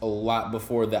loose a lot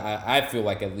before that. I feel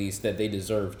like, at least, that they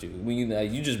deserve to. When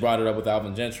you just brought it up with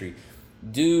Alvin Gentry.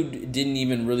 Dude didn't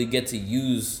even really get to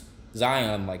use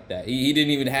Zion like that. He didn't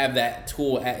even have that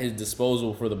tool at his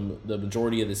disposal for the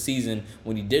majority of the season.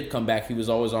 When he did come back, he was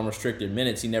always on restricted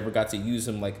minutes. He never got to use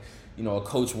him like, you know, a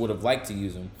coach would have liked to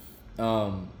use him.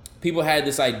 People had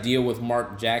this idea with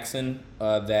Mark Jackson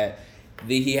that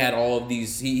he had all of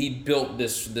these. He built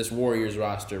this Warriors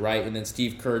roster, right? And then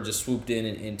Steve Kerr just swooped in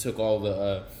and took all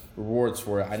the rewards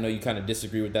for it. I know you kind of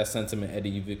disagree with that sentiment, Eddie.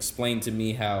 You've explained to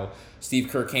me how Steve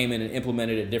Kerr came in and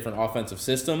implemented a different offensive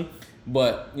system.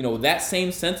 But, you know, that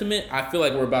same sentiment, I feel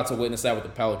like we're about to witness that with the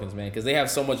Pelicans, man, because they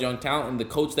have so much young talent, and the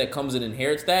coach that comes in and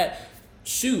inherits that,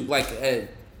 shoot, like,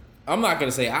 I'm not going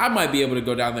to say I might be able to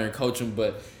go down there and coach them,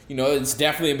 but, you know, it's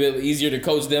definitely a bit easier to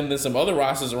coach them than some other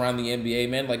rosters around the NBA,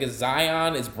 man. Like, it's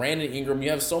Zion, it's Brandon Ingram. You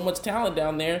have so much talent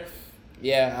down there.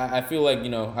 Yeah, I feel like, you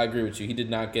know, I agree with you. He did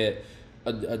not get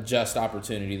a just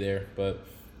opportunity there, but,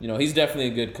 you know, he's definitely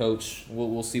a good coach.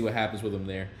 We'll see what happens with him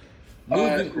there. Go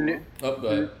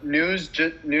ahead. News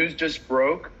just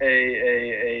broke.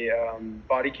 A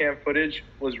body cam footage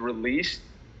was released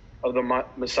of the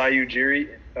Masai Ujiri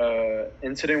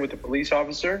incident with the police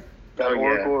officer at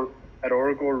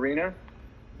Oracle Arena,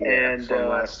 and from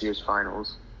last year's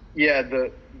finals. Yeah,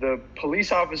 the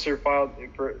police officer filed,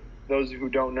 for those who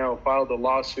don't know, filed a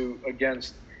lawsuit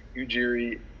against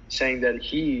Ujiri, saying that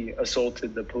he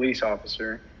assaulted the police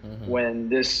officer. When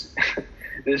this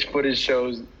footage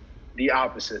shows the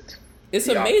opposite. It's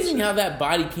amazing how that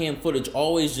body cam footage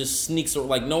always just sneaks,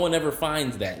 like no one ever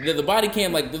finds that. The body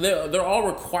cam, like they're all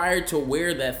required to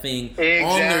wear that thing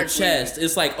on their chest.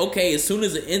 It's like, okay, as soon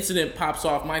as an incident pops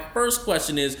off, my first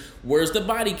question is, where's the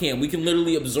body cam? We can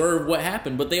literally observe what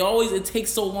happened, but it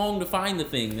takes so long to find the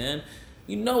thing, man.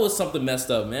 You know it's something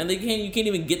messed up, man. You can't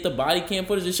even get the body cam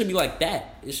footage. It should be like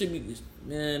that. It should be,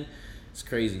 man. It's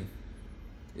crazy.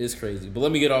 It's crazy. But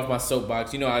let me get off my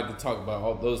soapbox. You know, I could talk about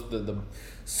all those the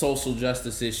social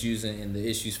justice issues and the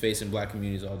issues facing black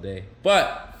communities all day.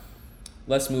 But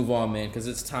let's move on, man, because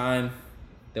it's time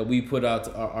that we put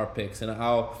out our picks. And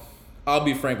I'll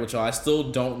be frank with y'all. I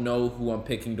still don't know who I'm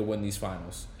picking to win these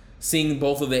finals. Seeing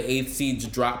both of the 8th seeds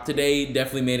drop today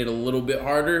definitely made it a little bit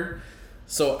harder.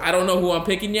 So I don't know who I'm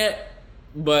picking yet.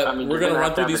 But we're going to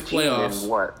run through these playoffs.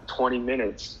 In 20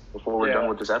 minutes before we're done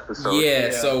with this episode. Yeah,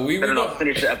 so we're going to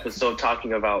finish the episode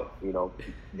talking about, you know,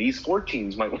 these 4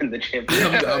 teams might win the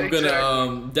championship. I'm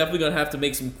definitely going to have to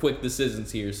make some quick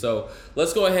decisions here. So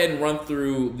let's go ahead and run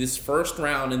through this first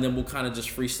round, and then we'll kind of just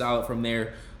freestyle it from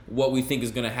there, what we think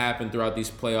is going to happen throughout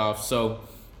these playoffs. So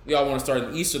y'all want to start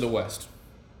in the East or the West?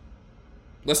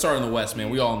 Let's start in the West, man.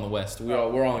 We all in the West. We're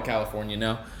all in California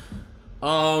now.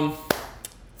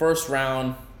 First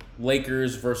round,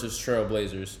 Lakers versus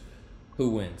Trailblazers. Who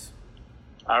wins?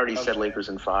 I already said Lakers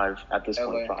in 5. At this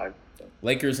point, 5.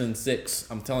 Lakers in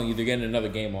 6. I'm telling you, they're getting another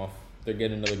game off. They're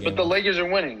getting another game. But the Lakers are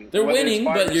winning. They're winning,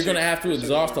 but you're going to have to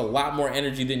exhaust a lot more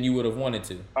energy than you would have wanted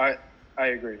to. I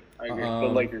agree.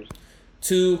 The Lakers.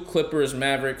 2, Clippers,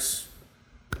 Mavericks.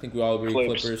 I think we all agree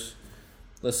Clippers.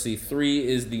 Let's see. 3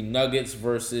 is the Nuggets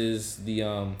versus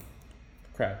the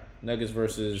Nuggets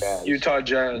versus Jazz. Utah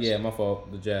Jazz. Yeah, my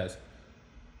fault. The Jazz.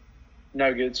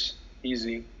 Nuggets,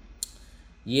 easy.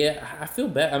 Yeah, I feel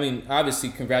bad. I mean, obviously,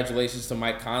 congratulations to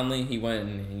Mike Conley. He went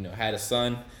and had a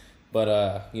son, but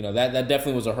that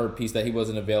definitely was a hurt piece that he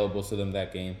wasn't available to them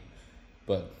that game.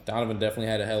 But Donovan definitely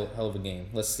had a hell of a game.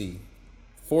 Let's see.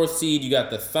 4th seed, you got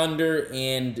the Thunder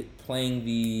and playing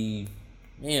the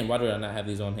why do I not have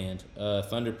these on hand?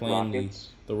 Thunder playing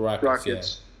the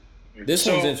Rockets. Yeah. This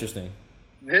one's interesting.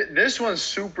 This one's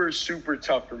super, super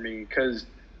tough for me because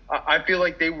I feel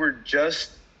like they were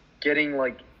just getting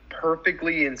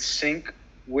perfectly in sync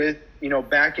with,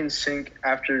 back in sync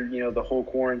after, the whole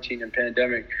quarantine and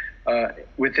pandemic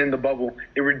within the bubble.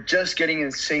 They were just getting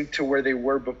in sync to where they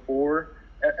were before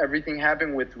everything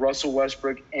happened, with Russell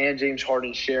Westbrook and James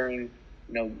Harden sharing,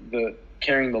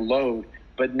 carrying the load.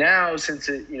 But now, since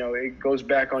it goes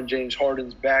back on James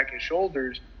Harden's back and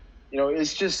shoulders,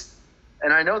 it's just,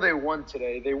 and I know they won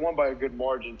today. They won by a good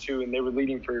margin too, and they were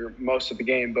leading for most of the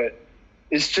game. But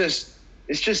it's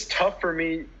just tough for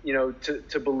me,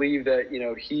 to believe that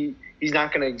he's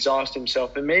not going to exhaust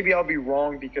himself. And maybe I'll be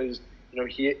wrong because they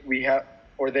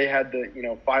had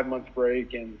the 5-month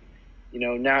break, and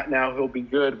now he'll be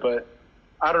good. But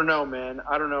I don't know, man.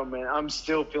 I'm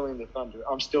still feeling the Thunder.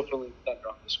 I'm still feeling the Thunder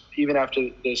on this one, even after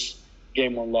this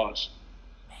game 1 loss.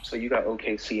 So you got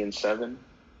OKC in 7?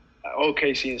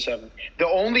 OKC in 7. The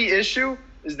only issue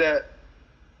is that,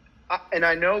 and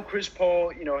I know Chris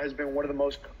Paul, has been one of the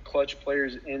most clutch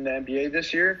players in the NBA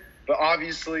this year, but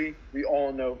obviously we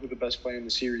all know who the best player in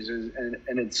the series is,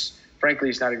 and it's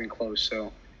not even close.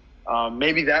 So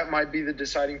maybe that might be the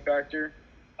deciding factor.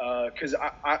 Because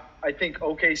I think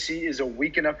OKC is a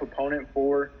weak enough opponent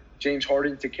for James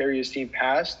Harden to carry his team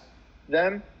past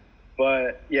them.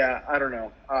 But, yeah, I don't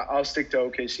know. I'll stick to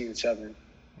OKC in 7.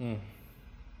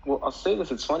 Well, I'll say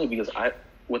this. It's funny because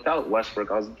without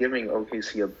Westbrook, I was giving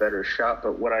OKC a better shot.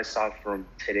 But what I saw from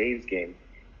today's game,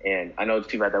 and I know it's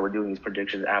too bad that we're doing these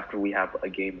predictions after we have a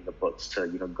game in the books to,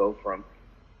 go from.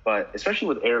 But especially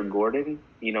with Eric Gordon,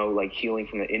 healing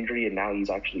from the injury, and now he's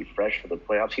actually fresh for the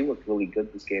playoffs. He looked really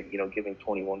good this game, giving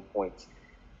 21 points.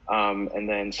 And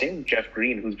then same with Jeff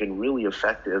Green, who's been really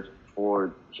effective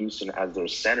for Houston as their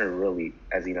center, really,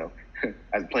 as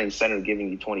as playing center, giving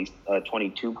you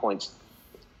 22 points.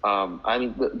 I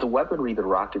mean, the weaponry the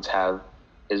Rockets have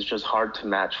is just hard to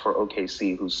match for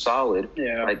OKC, who's solid.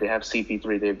 Yeah. They have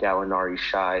CP3, they have Gallinari,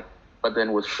 Shai. But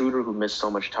then with Schroeder, who missed so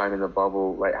much time in the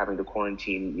bubble, having to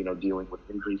quarantine, dealing with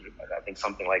injuries, I think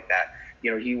something like that,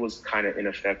 he was kind of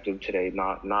ineffective today,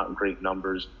 not great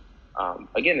numbers.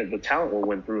 Again, the talent will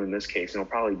win through in this case, and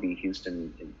it'll probably be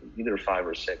Houston in either 5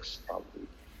 or 6, probably.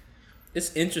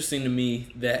 It's interesting to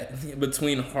me that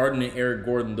between Harden and Eric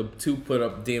Gordon, the two put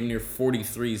up damn near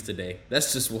 43s today.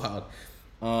 That's just wild.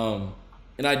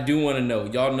 And I do want to know,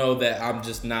 y'all know that I'm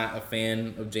just not a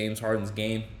fan of James Harden's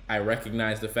game. I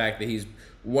recognize the fact that he's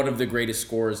one of the greatest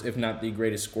scorers, if not the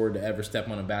greatest scorer to ever step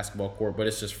on a basketball court, but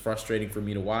it's just frustrating for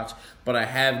me to watch. But I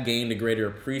have gained a greater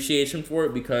appreciation for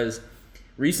it because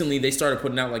recently they started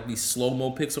putting out these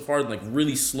slow-mo pics of Harden,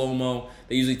 really slow-mo.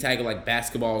 They usually tag it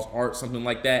basketball's art, something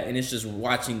like that, and it's just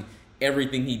watching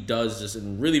everything he does just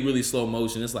in really, really slow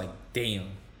motion. It's damn.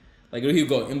 He'll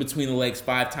go in between the legs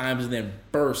 5 times and then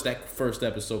burst. That first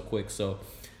step is so quick. So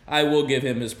I will give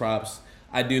him his props.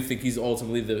 I do think he's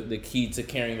ultimately the key to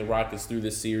carrying the Rockets through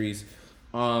this series.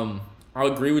 I'll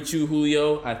agree with you,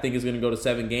 Julio. I think it's going to go to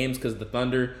 7 games because the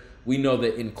Thunder, we know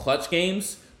that in clutch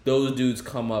games, those dudes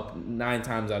come up 9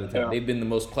 times out of 10. Yeah. They've been the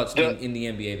most clutch team in the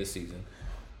NBA this season.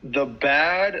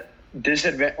 The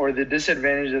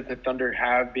disadvantage that the Thunder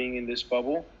have being in this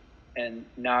bubble and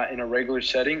not in a regular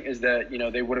setting is that,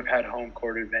 they would have had home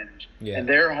court advantage. Yeah. And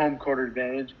their home court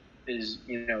advantage is,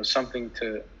 something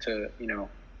to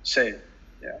say.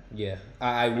 Yeah. Yeah.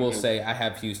 I will say I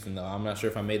have Houston, though. I'm not sure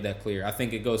if I made that clear. I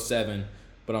think it goes 7,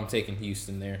 but I'm taking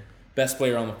Houston there. Best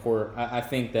player on the court. I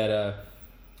think that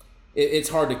it's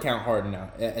hard to count Harden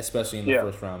out, especially in the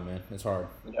first round, man. It's hard.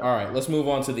 Yeah. All right, let's move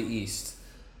on to the East.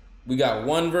 We got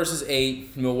 1 versus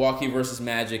 8, Milwaukee versus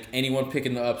Magic. Anyone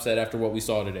picking the upset after what we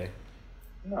saw today?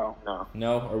 No.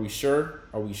 No? Are we sure?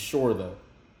 Are we sure, though?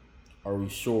 Are we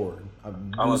sure?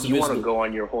 Unless you want to go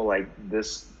on your whole,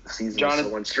 this season is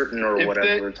so uncertain or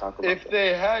whatever we're talking about. If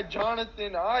they had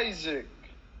Jonathan Isaac.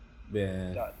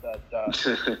 Yeah.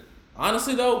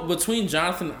 Honestly, though, between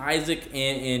Jonathan Isaac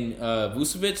and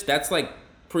Vucevic, that's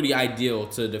pretty ideal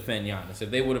to defend Giannis. If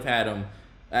they would have had him,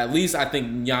 at least I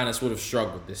think Giannis would have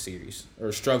struggled this series,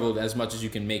 or struggled as much as you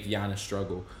can make Giannis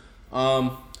struggle.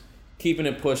 Keeping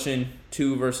it pushing,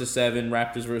 2 versus 7,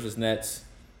 Raptors versus Nets.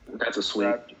 That's a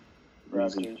sweep.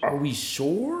 Raptors. Are we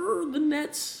sure the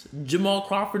Nets? Jamal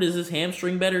Crawford, is his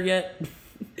hamstring better yet?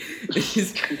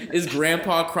 is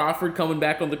Grandpa Crawford coming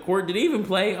back on the court? Did he even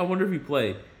play? I wonder if he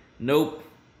played. Nope.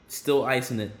 Still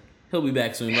icing it. He'll be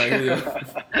back soon, right, Julio?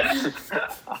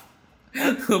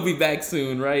 He'll be back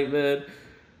soon, right, man?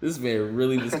 This man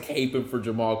really was caping for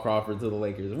Jamal Crawford to the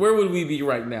Lakers. Where would we be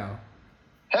right now?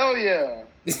 Hell yeah.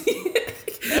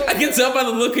 I can tell by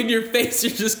the look in your face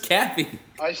you're just capping.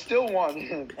 I still want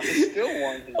him.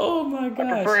 Oh, my gosh.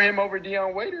 I prefer him over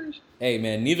Dion Waiters. Hey,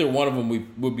 man, neither one of them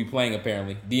would be playing,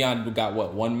 apparently. Dion got,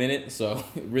 1 minute? So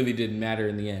it really didn't matter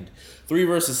in the end. 3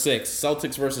 versus 6.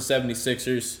 Celtics versus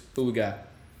 76ers. Who we got?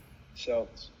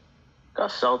 Celtics.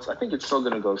 Got Celtics. I think it's still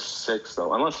going to go 6,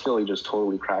 though, unless Philly just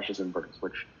totally crashes and burns,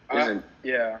 which isn't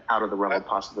out of the realm of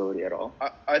possibility at all.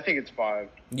 I think it's 5.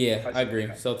 Yeah, I agree.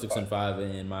 Celtics in 5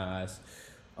 in my eyes.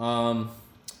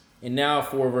 And now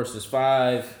 4 versus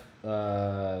 5.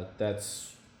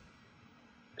 That's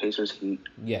Pacers Heat.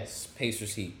 Yes,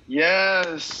 Pacers Heat.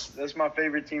 Yes, that's my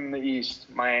favorite team in the East,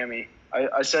 Miami.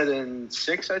 I said in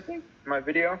 6, I think, in my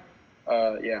video.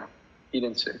 Yeah, Heat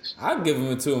in 6. I'd give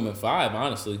them a 2 in 5,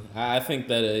 honestly. I think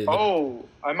that.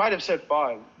 I might have said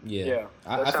 5. Yeah.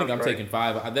 I think I'm taking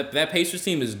 5. That Pacers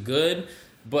team is good,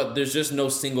 but there's just no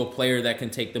single player that can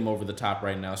take them over the top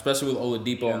right now, especially with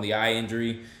Oladipo and the eye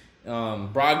injury.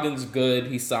 Brogdon's good.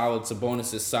 He's solid.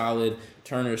 Sabonis is solid.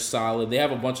 Turner's solid. They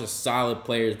have a bunch of solid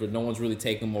players, but no one's really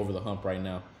taking them over the hump right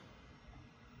now.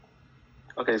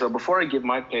 Okay, so before I give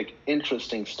my pick,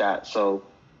 interesting stat. So,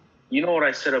 you know what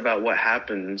I said about what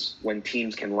happens when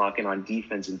teams can lock in on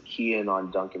defense and key in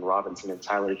on Duncan Robinson and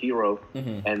Tyler Hero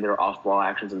and their off-ball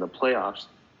actions in the playoffs.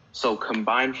 So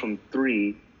combined from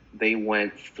 3, they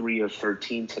went 3 of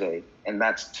 13 today, and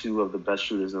that's 2 of the best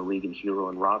shooters in the league in Hero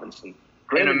and Robinson.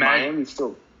 Granted, Miami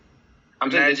still,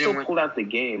 they still pulled out the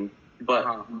game,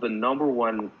 but the number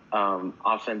one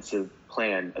offensive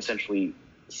plan, essentially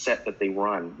set that they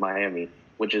run, Miami,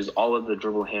 which is all of the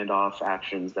dribble handoff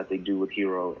actions that they do with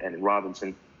Hero and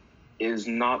Robinson, is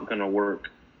not going to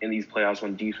work in these playoffs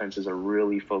when defenses are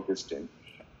really focused in.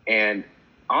 And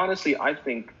honestly, I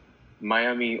think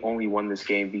Miami only won this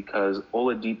game because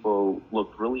Oladipo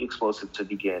looked really explosive to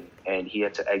begin, and he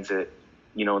had to exit,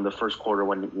 in the first quarter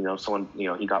when, someone,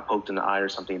 he got poked in the eye or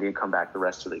something, and didn't come back the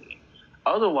rest of the game.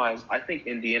 Otherwise, I think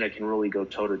Indiana can really go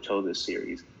toe-to-toe this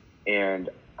series. And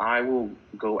I will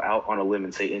go out on a limb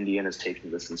and say Indiana's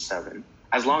taking this in 7.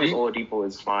 As long as Oladipo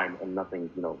is fine and nothing,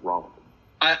 wrong with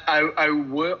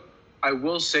him. I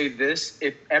will say this.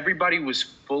 If everybody was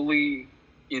fully,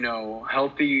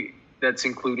 healthy, that's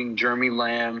including Jeremy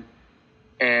Lamb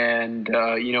and,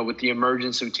 with the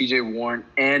emergence of TJ Warren,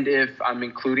 and if I'm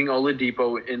including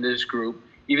Oladipo in this group,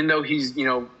 even though he's,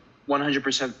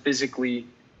 100% physically,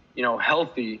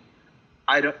 healthy,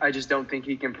 I just don't think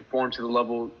he can perform to the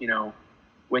level,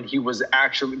 when he was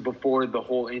actually before the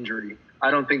whole injury.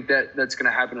 I don't think that's going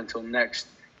to happen until next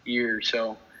year.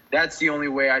 So that's the only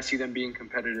way I see them being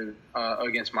competitive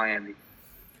against Miami.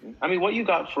 I mean, what you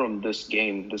got from this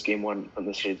game 1 from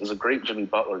this series is a great Jimmy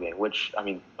Butler game, which,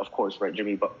 of course, right,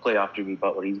 playoff Jimmy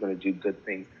Butler, he's going to do good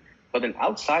things. But then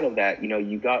outside of that,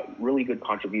 you got really good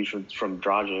contributions from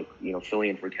Dragic, filling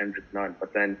in for Kendrick Nunn.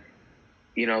 But then,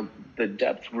 the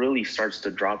depth really starts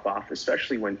to drop off,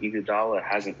 especially when Iguodala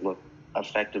hasn't looked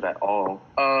effective at all.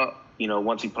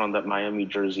 Once he put on that Miami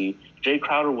jersey, Jay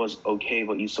Crowder was okay,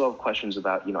 but you still have questions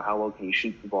about, how well can he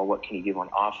shoot the ball? What can he give on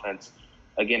offense?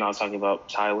 Again, I was talking about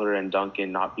Tyler and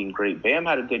Duncan not being great. Bam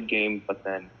had a good game, but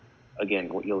then, again,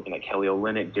 what you're looking at, Kelly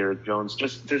Olynyk, Derrick Jones,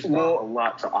 there's not a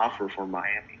lot to offer for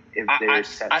Miami if their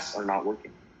sets are not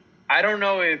working. I don't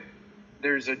know if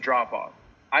there's a drop-off.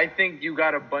 I think you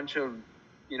got a bunch of,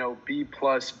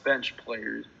 B-plus bench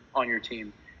players on your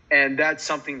team. And that's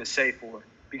something to say for,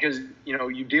 because,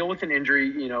 you deal with an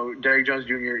injury, Derrick Jones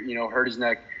Jr., hurt his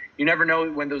neck. You never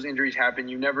know when those injuries happen.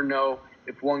 You never know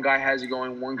if one guy has it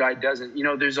going, one guy doesn't.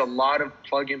 There's a lot of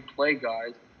plug-and-play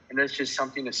guys, and that's just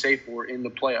something to say for in the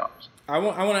playoffs. I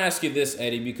want to ask you this,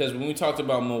 Eddie, because when we talked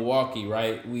about Milwaukee,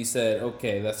 right, we said,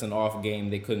 okay, that's an off game.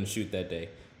 They couldn't shoot that day.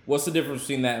 What's the difference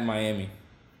between that and Miami?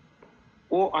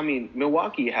 Well,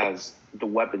 Milwaukee has the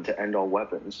weapon to end all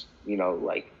weapons.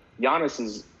 Giannis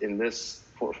is in this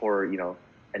for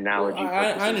analogy.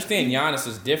 Well, I understand Giannis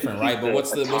is different, right? But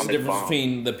what's the difference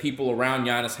between the people around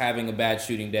Giannis having a bad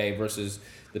shooting day versus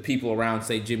the people around,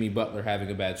 say, Jimmy Butler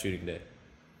having a bad shooting day?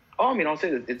 Oh, I mean, I'll say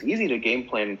that it's easy to game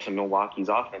plan into Milwaukee's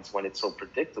offense when it's so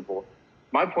predictable.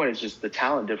 My point is just the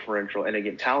talent differential. And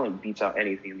again, talent beats out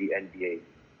anything in the NBA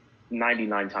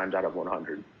 99 times out of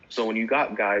 100. So when you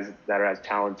got guys that are as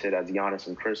talented as Giannis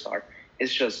and Chris are,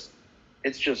 it's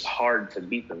just hard to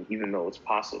beat them, even though it's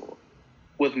possible.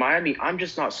 With Miami, I'm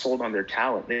just not sold on their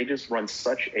talent. They just run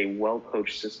such a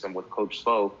well-coached system with Coach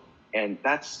Spo, and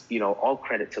that's, all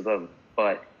credit to them.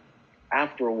 But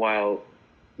after a while,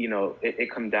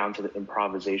 it comes down to the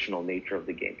improvisational nature of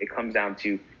the game. It comes down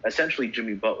to essentially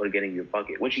Jimmy Butler getting you a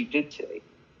bucket, which he did today.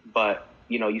 But,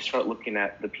 you start looking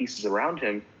at the pieces around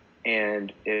him,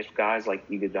 and if guys like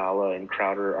Iguodala and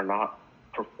Crowder are not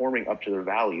performing up to their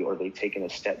value, or they taking a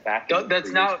step back.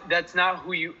 That's not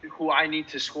who I need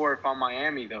to score if I'm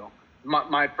Miami, though.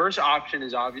 My first option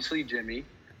is obviously Jimmy.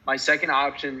 My second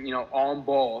option, on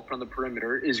ball from the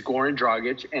perimeter, is Goran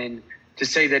Dragic. And to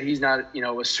say that he's not,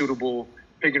 a suitable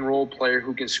pick and roll player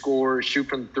who can score, shoot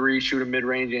from three, shoot a mid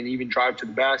range, and even drive to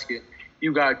the basket,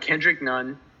 you got Kendrick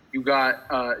Nunn, you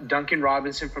got Duncan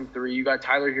Robinson from three, you got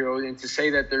Tyler Hero. And to say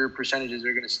that their percentages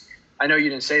are going to, I know you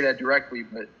didn't say that directly,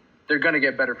 but they're going to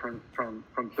get better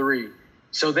from three.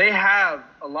 So they have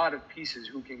a lot of pieces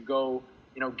who can go,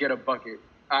 get a bucket.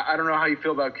 I don't know how you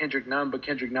feel about Kendrick Nunn, but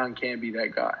Kendrick Nunn can be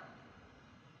that guy.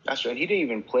 That's right. He didn't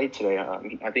even play today.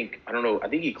 I think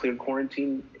he cleared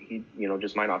quarantine. He,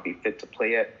 just might not be fit to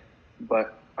play yet.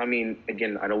 But, I mean,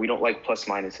 again, I know we don't like plus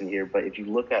minus in here, but if you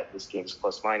look at this game's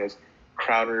plus minus,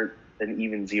 Crowder an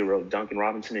even 0, Duncan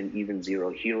Robinson an even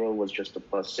 0, Hero was just a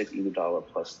 +6, Iguodala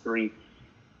 +3.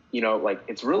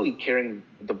 It's really carrying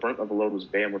the brunt of the load was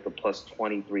Bam with a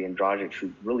 +23, and Dragic,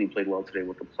 who really played well today,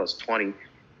 with a +20.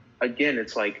 Again,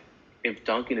 it's like if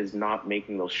Duncan is not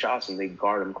making those shots and they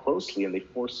guard him closely and they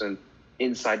force him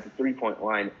inside the three-point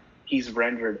line, he's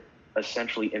rendered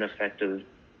essentially ineffective.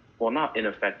 Well, not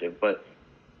ineffective, but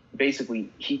basically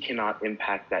he cannot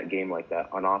impact that game like that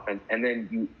on offense. And then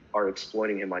you are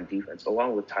exploiting him on defense,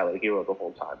 along with Tyler Hero the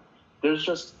whole time. There's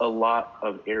just a lot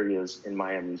of areas in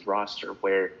Miami's roster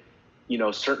where,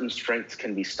 certain strengths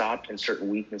can be stopped and certain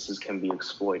weaknesses can be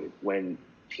exploited when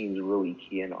teams really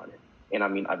key in on it. And I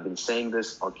mean, I've been saying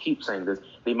this, I'll keep saying this.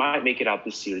 They might make it out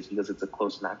this series because it's a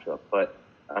close matchup, but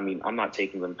I mean, I'm not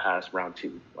taking them past round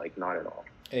 2, not at all.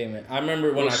 Hey, man, I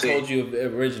remember when I told you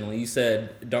originally, you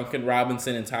said Duncan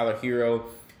Robinson and Tyler Hero,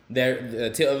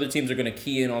 the other teams are going to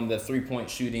key in on the three-point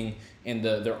shooting, and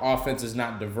their offense is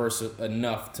not diverse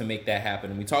enough to make that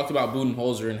happen. And we talked about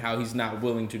Budenholzer and how he's not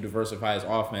willing to diversify his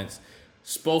offense.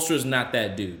 Spoelstra's not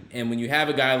that dude. And when you have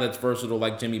a guy that's versatile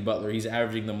like Jimmy Butler, he's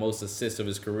averaging the most assists of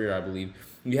his career, I believe.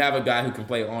 You have a guy who can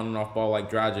play on and off ball like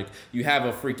Dragic. You have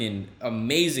a freaking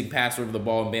amazing passer of the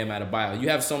ball in Bam Adebayo. You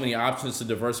have so many options to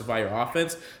diversify your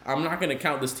offense. I'm not going to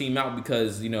count this team out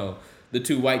because, the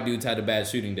two white dudes had a bad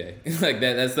shooting day.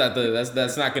 That's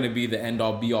not going to be the end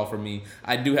all be all for me.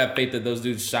 I do have faith that those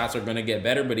dudes' shots are going to get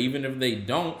better, but even if they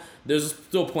don't, there's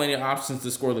still plenty of options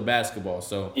to score the basketball.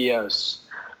 So yes.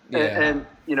 Yeah. And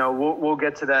we'll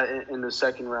get to that in the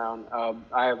second round.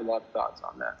 I have a lot of thoughts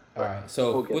on that. All right.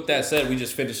 So with that said, we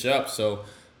just finished up. So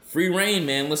free reign,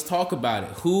 man. Let's talk about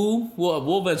it.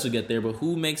 We'll eventually get there, but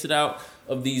who makes it out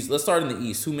of these? Let's start in the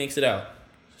East. Who makes it out?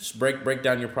 Just break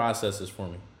down your processes for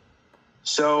me.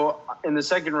 So in the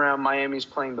second round, Miami's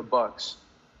playing the Bucks,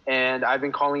 and I've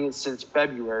been calling it since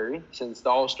February, since the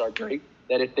All-Star break,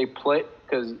 that if they play,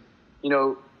 because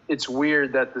it's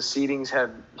weird that the seedings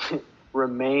have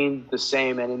remained the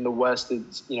same, and in the West,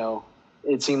 it's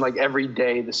it seemed like every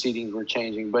day the seedings were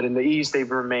changing, but in the East they've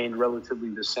remained relatively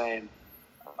the same.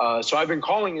 So I've been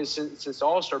calling it since the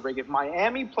All-Star break. If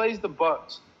Miami plays the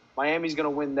Bucks, Miami's going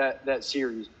to win that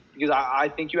series, because I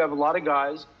think you have a lot of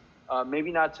guys.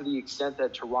 Maybe not to the extent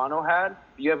that Toronto had,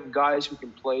 but you have guys who can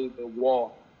play the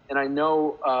wall. And I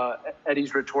know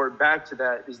Eddie's retort back to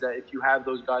that is that if you have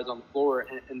those guys on the floor,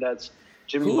 and that's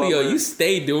Jimmy Julio, Butler. You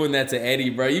stay doing that to Eddie,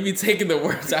 bro. You be taking the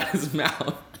words out of his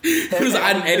mouth.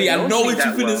 Eddie, I know what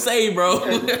you're finna say, bro.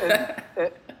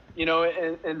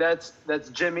 And that's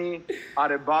Jimmy,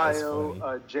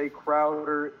 Adebayo, Jay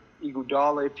Crowder,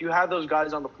 Iguodala. If you have those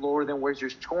guys on the floor, then where's your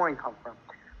scoring come from?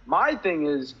 My thing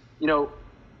is,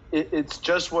 it's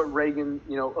just what Reagan,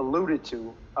 alluded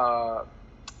to,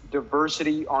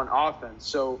 diversity on offense.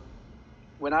 So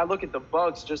when I look at the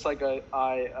Bucks, just like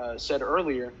I said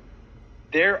earlier,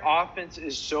 their offense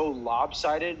is so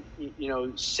lopsided,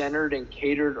 centered and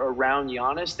catered around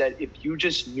Giannis that if you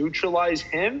just neutralize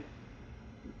him,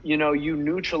 you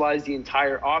neutralize the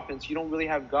entire offense. You don't really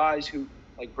have guys who,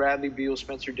 like Bradley Beal,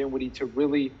 Spencer Dinwiddie, to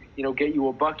really, get you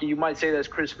a bucket. You might say that's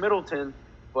Chris Middleton,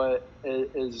 but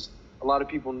as a lot of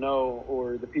people know,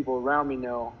 or the people around me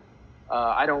know,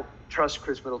 I don't trust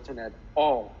Chris Middleton at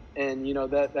all. And,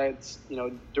 that's,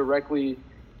 directly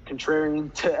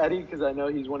contrarian to Eddie because I know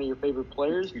he's one of your favorite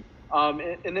players.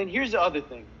 And then here's the other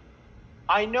thing.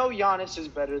 I know Giannis is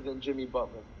better than Jimmy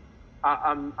Butler.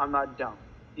 I'm not dumb.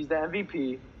 He's the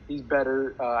MVP. He's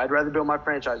better. I'd rather build my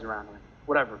franchise around him.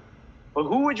 Whatever. But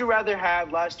who would you rather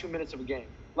have last 2 minutes of a game?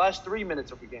 Last 3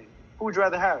 minutes of a game? Who would you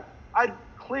rather have? I'd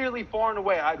clearly, far and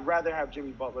away, I'd rather have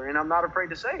Jimmy Butler, and I'm not afraid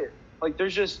to say it. Like,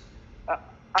 there's just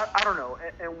I don't know.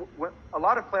 And when a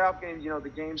lot of playoff games, the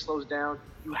game slows down.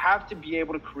 You have to be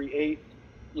able to create,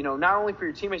 not only for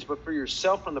your teammates, but for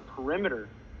yourself from the perimeter.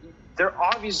 They're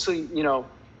obviously,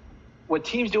 what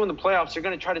teams do in the playoffs, they're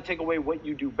going to try to take away what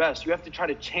you do best. You have to try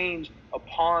to change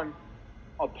upon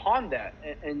that.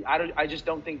 And I just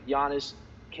don't think Giannis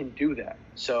can do that.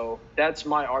 So that's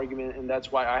my argument, and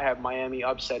that's why I have Miami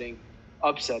upsetting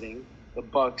the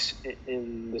Bucks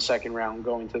in the second round,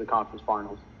 going to the conference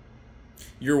finals.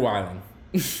 You're wilding.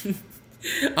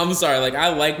 I'm sorry. Like, I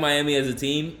like Miami as a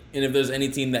team, and if there's any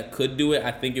team that could do it,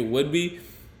 I think it would be.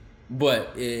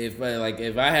 But if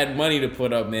I had money to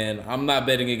put up, man, I'm not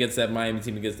betting against that Miami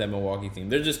team against that Milwaukee team.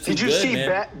 They're just too good,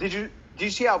 man. Did you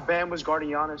see how Bam was guarding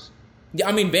Giannis? Yeah,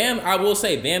 I mean, Bam, I will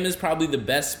say, Bam is probably the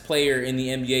best player in the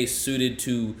NBA suited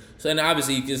to. So, and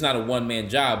obviously, it's not a one-man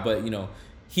job, but,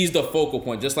 he's the focal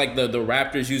point. Just like the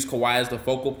Raptors use Kawhi as the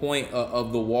focal point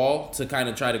of the wall to kind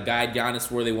of try to guide Giannis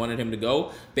where they wanted him to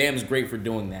go. Bam's great for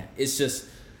doing that. It's just,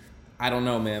 I don't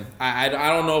know, man. I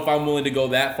don't know if I'm willing to go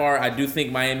that far. I do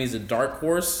think Miami's a dark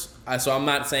horse. So I'm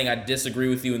not saying I disagree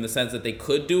with you in the sense that they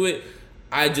could do it.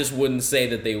 I just wouldn't say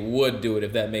that they would do it,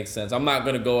 if that makes sense. I'm not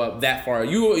going to go up that far.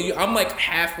 I'm like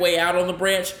halfway out on the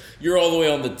branch. You're all the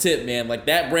way on the tip, man. Like,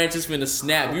 that branch is finna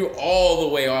snap. You're all the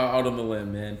way out on the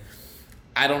limb, man.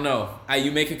 I don't know.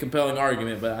 You make a compelling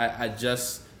argument, but I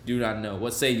just do not know.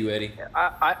 What say you, Eddie?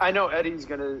 I know Eddie's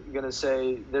gonna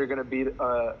say they're gonna beat.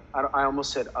 I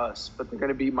almost said us, but they're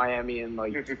gonna beat Miami in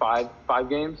like five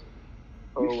games.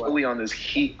 You're fully on this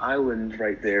Heat Island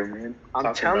right there, man.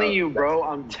 I'm telling you, bro.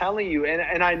 I'm telling you,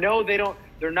 and I know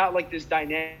they're not like this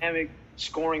dynamic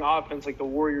scoring offense like the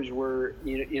Warriors were.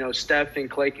 Steph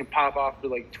and Clay can pop off for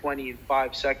like 20 in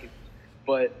 5 seconds,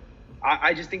 but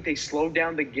I just think they slow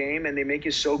down the game and they make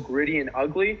it so gritty and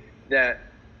ugly that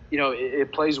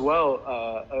it plays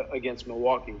well against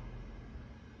Milwaukee.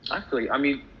 Actually, I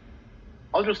mean,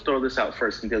 I'll just throw this out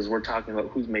first because we're talking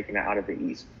about who's making it out of the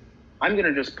East. I'm going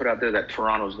to just put out there that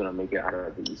Toronto's going to make it out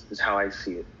of the East, is how I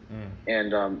see it.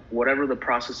 And whatever the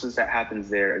process is that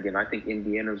happens there, again, I think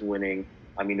Indiana's winning.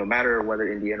 I mean, no matter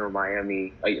whether Indiana or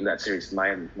Miami, in that series,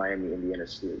 Miami-Indiana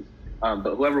series.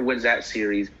 But whoever wins that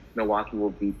series, Milwaukee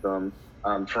will beat them.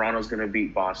 Toronto's going to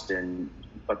beat Boston.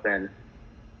 But then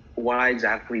why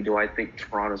exactly do I think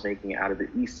Toronto's making it out of the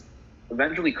East?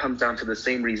 Eventually comes down to the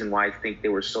same reason why I think they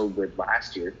were so good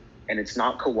last year. And it's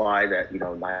not Kawhi that,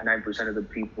 99% of the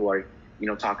people are,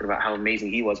 talking about how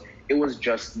amazing he was. It was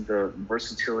just the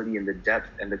versatility and the depth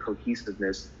and the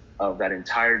cohesiveness of that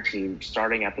entire team,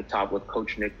 starting at the top with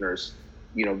Coach Nick Nurse,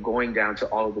 going down to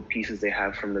all of the pieces they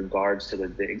have from the guards to the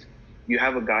bigs. You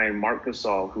have a guy in Marc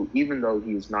Gasol who, even though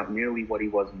he's not nearly what he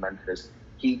was in Memphis,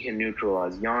 he can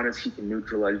neutralize Giannis, he can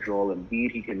neutralize Joel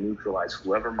Embiid, he can neutralize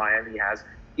whoever Miami has.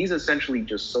 He's essentially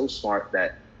just so smart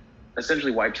that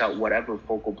essentially wipes out whatever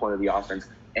focal point of the offense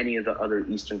any of the other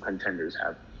Eastern contenders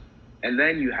have. And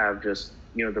then you have just,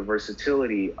 the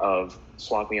versatility of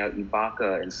swapping out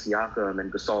Ibaka and Siakam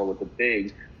and Gasol with the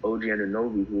bigs, OG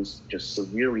Anunoby, who's just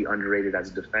severely underrated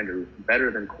as a defender, better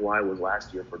than Kawhi was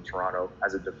last year for Toronto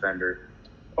as a defender.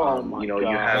 Oh my God!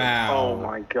 Wow. Oh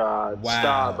my God! Wow.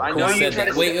 Stop! I know you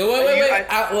said wait.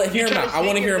 Hear him out. I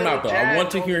want to hear him out, though. I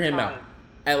want to hear him out.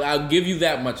 I'll give you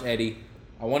that much, Eddie.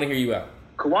 I want to hear you out.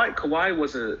 Kawhi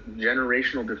was a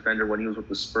generational defender when he was with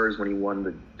the Spurs when he won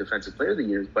the Defensive Player of the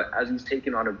Year. But as he's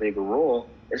taken on a bigger role,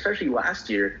 especially last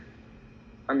year,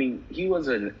 I mean, he was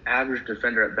an average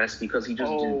defender at best because he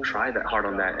just didn't try that hard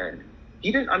on that end.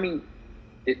 He didn't. I mean,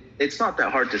 it's not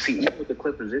that hard to see. Even with the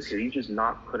Clippers this year, he's just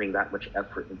not putting that much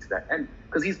effort into that end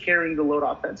because he's carrying the load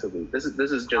offensively. This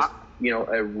is just a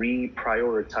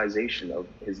reprioritization of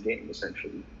his game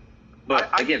essentially. But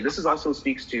again, this also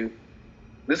speaks to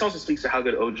how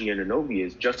good OG Anunoby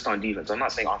is just on defense. I'm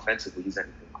not saying offensively he's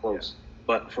anything close,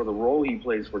 but for the role he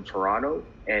plays for Toronto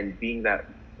and being that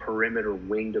perimeter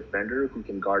wing defender who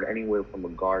can guard anywhere from a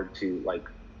guard to like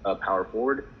a power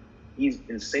forward, he's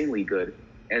insanely good.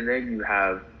 And then you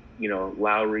have,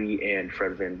 Lowry and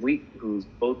Fred VanVleet, who's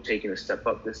both taken a step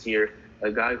up this year.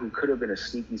 A guy who could have been a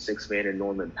sneaky six man in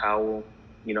Norman Powell.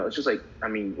 It's just like, I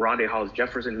mean, Rondae Hollis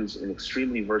Jefferson, who's an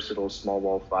extremely versatile small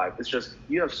ball 5. It's just,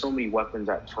 you have so many weapons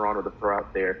at Toronto to throw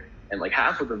out there. And like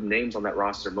half of the names on that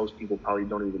roster, most people probably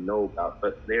don't even know about,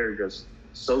 but they're just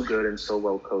so good and so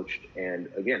well coached. And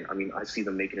again, I mean, I see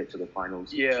them making it to the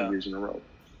finals 2 years in a row.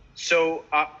 So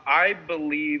I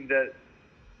believe that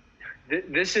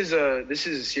this is a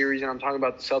series, and I'm talking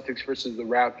about the Celtics versus the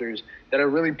Raptors, that I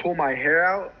really pull my hair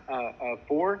out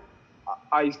for.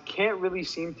 I can't really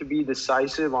seem to be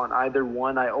decisive on either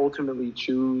one. I ultimately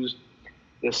choose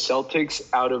the Celtics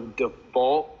out of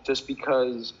default just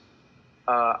because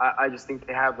I just think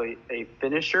they have a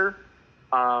finisher.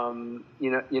 When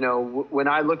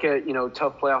I look at,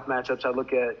 tough playoff matchups, I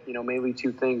look at, mainly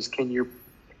 2 things. Can your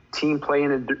team play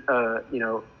in a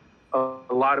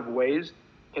lot of ways?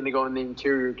 Can they go in the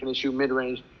interior? Can they shoot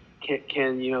mid-range?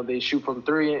 Can they shoot from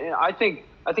 3? And I think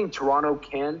Toronto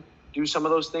can do some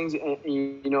of those things.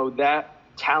 And, that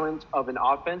talent of an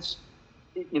offense,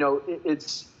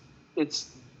 it's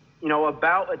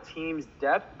about a team's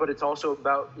depth, but it's also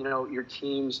about, your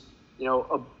team's,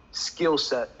 a skill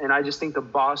set. And I just think the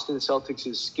Boston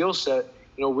Celtics' skill set,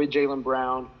 with Jaylen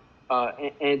Brown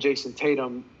and Jason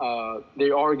Tatum, they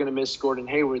are going to miss Gordon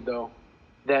Hayward, though.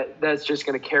 That's just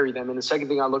going to carry them. And the second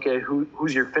thing I look at,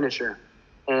 who's your finisher?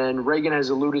 And Reagan has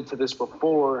alluded to this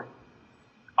before.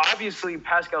 Obviously,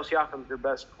 Pascal Siakam is their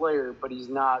best player, but he's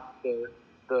not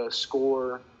the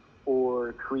scorer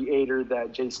or creator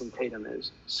that Jason Tatum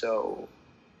is. So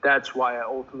that's why I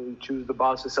ultimately choose the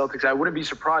Boston Celtics. I wouldn't be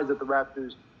surprised if the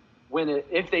Raptors win it.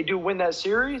 If they do win that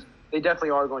series, they definitely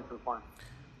are going to the final.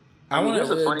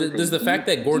 Does the fact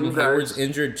that Gordon Hayward's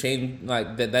injured change,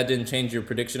 like that didn't change your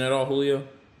prediction at all, Julio?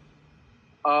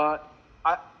 I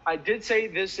did say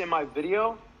this in my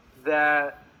video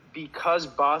that because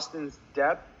Boston's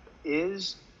depth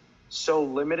is so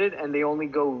limited and they only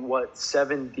go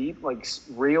 7 deep, like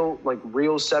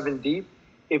real 7 deep.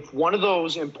 If one of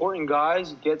those important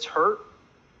guys gets hurt,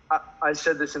 I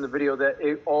said this in the video that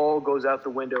it all goes out the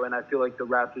window, and I feel like the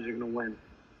Raptors are going to win.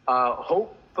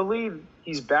 Hopefully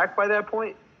he's back by that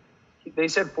point. They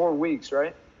said 4 weeks,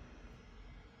 right?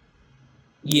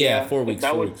 Yeah, 4 weeks.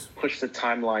 That would weeks. push the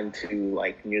timeline to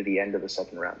like near the end of the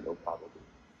second round, though, probably.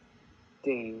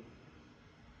 Dang.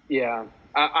 Yeah.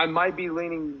 I might be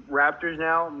leaning Raptors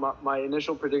now. My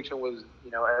initial prediction was,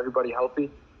 everybody healthy.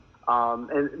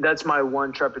 And that's my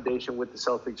one trepidation with the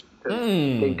Celtics because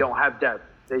they don't have depth.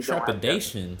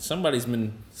 Trepidation. Somebody's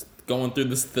been going through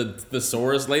this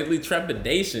thesaurus lately.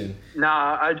 Trepidation.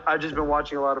 Nah, I just been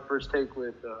watching a lot of First Take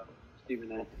with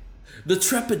Stephen A. The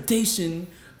trepidation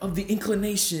of the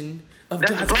inclination of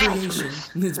God's creation.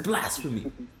 It's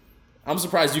blasphemy. I'm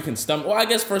surprised you can stomach. Well, I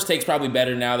guess First Take's probably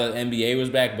better now that NBA was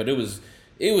back, but it was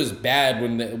bad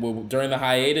during the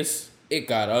hiatus. It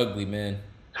got ugly, man.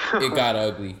 It got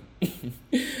ugly.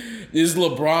 Is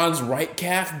LeBron's right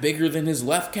calf bigger than his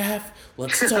left calf?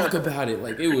 Let's talk about it.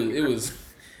 Like it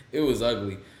was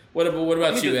ugly. What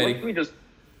about you, Eddie?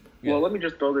 Let me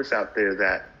just throw this out there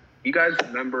that you guys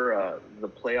remember the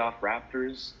playoff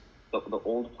Raptors, the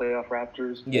old playoff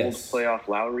Raptors, yes. Old playoff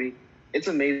Lowry. It's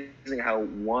amazing how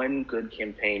one good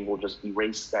campaign will just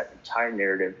erase that entire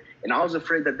narrative. And I was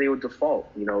afraid that they would default,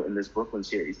 in this Brooklyn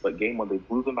series. But game 1, they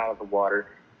blew them out of the water.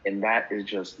 And that is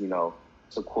just, to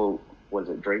quote, was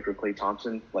it Drake or Klay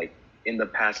Thompson? Like, in the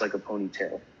past, like a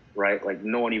ponytail, right? Like,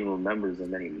 no one even remembers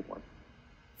them anymore.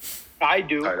 I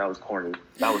do. Sorry, that was corny.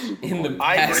 That was super in corny. the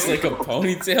past, like a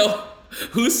ponytail?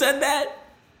 Who said that?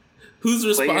 Who's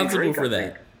responsible for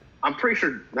that? I'm pretty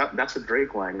sure that's a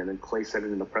Drake line, and then Klay said it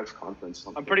in the press conference.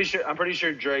 I'm pretty sure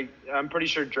Drake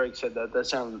said that. That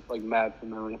sounds like mad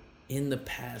familiar. In the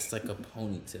past, like a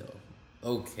ponytail.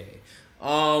 Okay.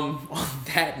 On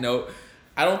that note,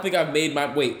 I don't think I've made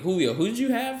my wait, Julio. Who did you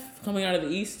have coming out of the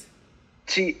East?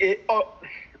 See,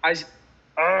 it's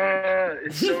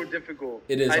so difficult.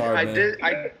 It is hard,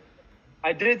 man.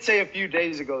 I did say a few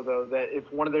days ago though that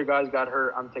if one of their guys got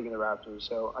hurt, I'm taking the Raptors.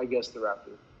 So I guess the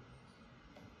Raptors.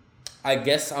 I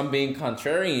guess I'm being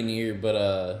contrarian here,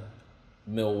 but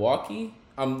Milwaukee.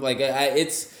 I'm like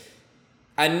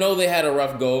I know they had a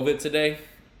rough go of it today,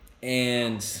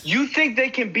 and you think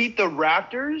they can beat the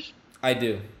Raptors? I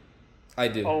do.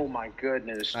 Oh my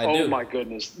goodness! My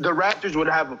goodness! The Raptors would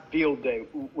have a field day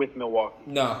with Milwaukee.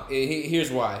 No, here's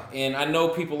why. And I know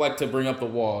people like to bring up the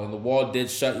Wall, and the Wall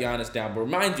did shut Giannis down. But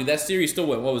mind you, that series still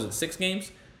went. What was it? 6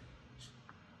 games.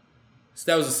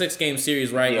 So that was a 6-game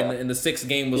series, right? Yeah. And the 6th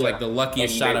game was like the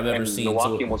luckiest shot I've ever seen.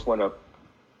 Milwaukee almost went up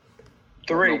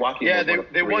 3. Yeah,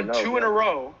 they won 2 in a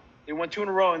row. They won 2 in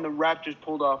a row, and the Raptors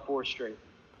pulled off 4 straight.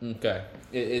 Okay.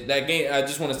 That game, I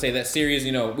just want to say that series,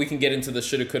 we can get into the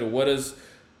shoulda, coulda, wouldas,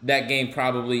 that game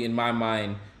probably, in my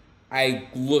mind, I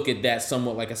look at that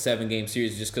somewhat like a 7-game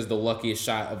series just because the luckiest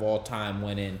shot of all time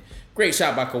went in. Great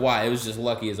shot by Kawhi. It was just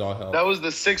lucky as all hell. That was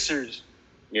the Sixers.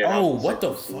 Yeah. Oh, what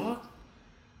the fuck?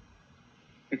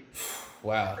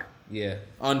 Wow. Yeah.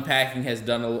 Unpacking has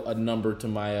done a number to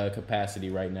my capacity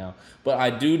right now. But I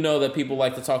do know that people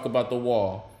like to talk about the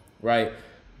wall, right?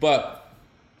 But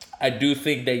I do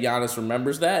think that Giannis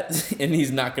remembers that, and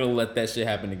he's not going to let that shit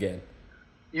happen again.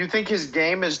 You think his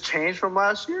game has changed from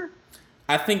last year?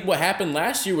 I think what happened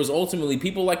last year was ultimately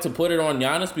people like to put it on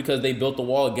Giannis because they built the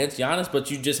wall against Giannis, but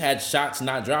you just had shots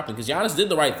not dropping. Because Giannis did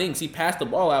the right things. He passed the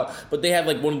ball out, but they had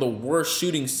like one of the worst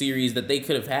shooting series that they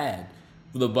could have had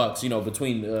for the Bucks, you know,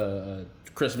 between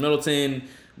Chris Middleton,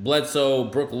 Bledsoe,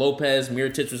 Brook Lopez,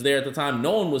 Mirotic was there at the time.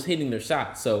 No one was hitting their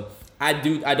shots. So I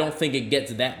don't think it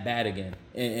gets that bad again.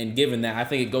 And given that, I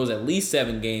think it goes at least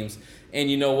 7 games. And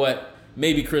you know what?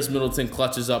 Maybe Chris Middleton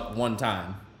clutches up one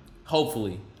time.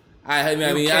 Hopefully. I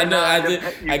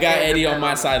got Eddie on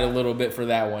my side a little bit for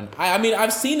that one. I mean,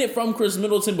 I've seen it from Chris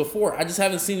Middleton before. I just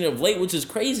haven't seen it of late, which is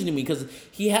crazy to me because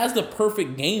he has the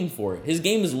perfect game for it. His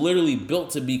game is literally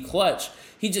built to be clutch.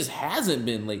 He just hasn't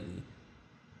been lately.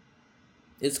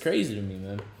 It's crazy to me,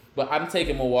 man. But I'm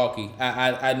taking Milwaukee.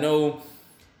 I know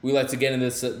we like to get into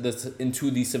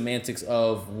the semantics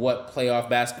of what playoff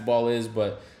basketball is,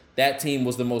 but that team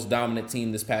was the most dominant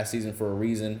team this past season for a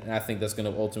reason, and I think that's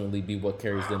going to ultimately be what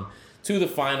carries them to the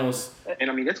finals. And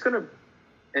I mean, it's gonna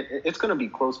be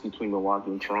close between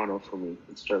Milwaukee and Toronto for me.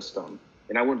 It's just and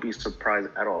I wouldn't be surprised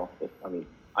at all.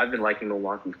 I've been liking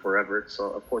Milwaukee forever,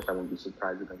 so of course I wouldn't be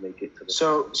surprised if they make it to the.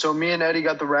 So me and Eddie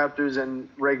got the Raptors, and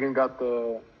Reagan got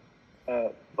the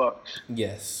Bucks.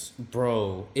 Yes,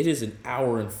 bro. It is an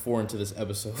hour and 4 into this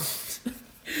episode.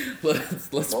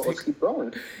 Let's keep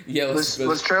going. Yeah, let's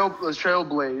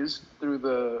trailblaze through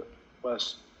the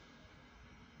West.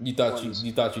 You thought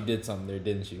you did something there,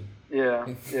 didn't you?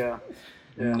 Yeah.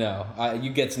 No,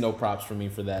 you get no props from me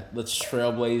for that. Let's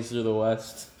trailblaze through the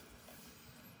West.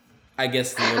 I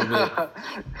guess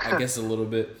a little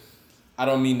bit. I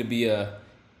don't mean to be a.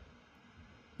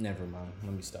 Never mind.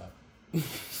 Let me stop.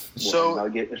 So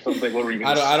nugget or something. What were you?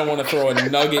 I don't want to throw a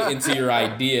nugget into your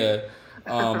idea.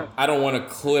 I don't want to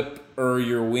clip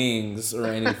your wings or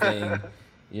anything.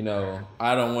 You know,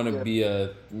 I don't want to be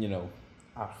a. You know,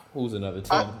 who's another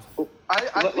team?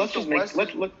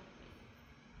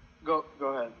 Go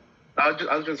ahead. I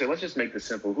was gonna say, let's just make this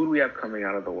simple. Who do we have coming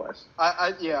out of the West?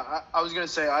 I was gonna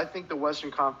say I think the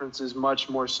Western Conference is much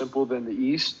more simple than the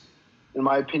East, in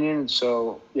my opinion.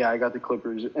 So yeah, I got the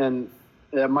Clippers, and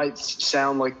that might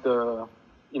sound like the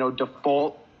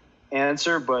default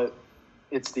answer, but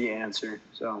it's the answer.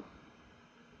 So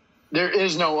there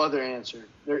is no other answer.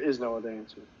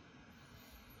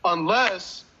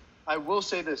 Unless I will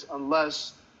say this: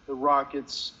 unless the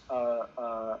Rockets,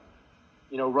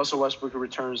 Russell Westbrook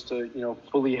returns to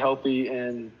fully healthy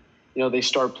and they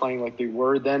start playing like they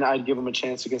were, then I'd give them a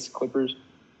chance against the Clippers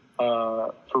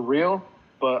for real.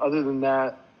 But other than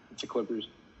that, it's the Clippers.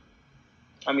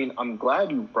 I mean, I'm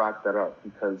glad you brought that up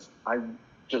because I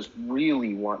just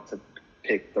really want to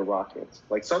pick the Rockets.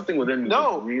 Like something within me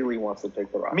really wants to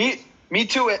pick the Rockets. Me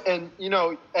too. And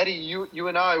Eddie, you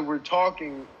and I were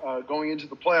talking going into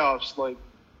the playoffs, like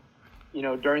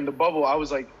during the bubble. I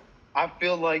was like, I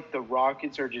feel like the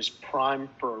Rockets are just primed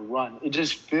for a run. It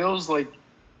just feels like,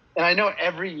 and I know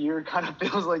every year kind of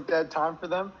feels like that time for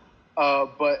them.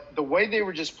 But the way they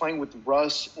were just playing with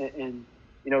Russ and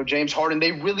James Harden,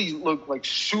 they really looked like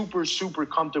super, super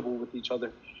comfortable with each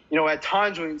other. At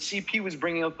times when CP was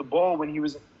bringing up the ball when he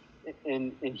was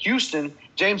in Houston,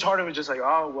 James Harden was just like,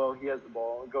 oh, well, he has the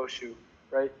ball, go shoot,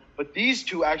 right? But these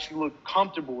two actually look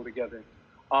comfortable together.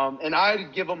 And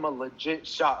I'd give them a legit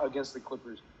shot against the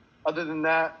Clippers. Other than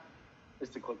that,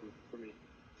 it's the Clippers for me.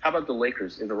 How about the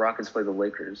Lakers? If the Rockets play the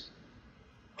Lakers?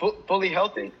 Fully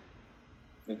healthy.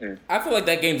 Mm-hmm. I feel like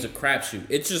that game's a crapshoot.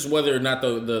 It's just whether or not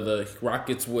the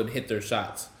Rockets would hit their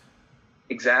shots.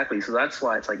 Exactly. So that's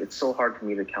why it's so hard for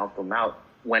me to count them out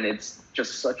when it's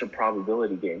just such a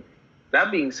probability game.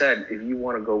 That being said, if you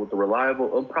want to go with the reliable,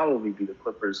 it'll probably be the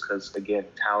Clippers because, again,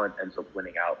 talent ends up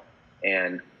winning out.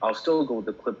 And I'll still go with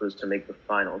the Clippers to make the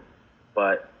final.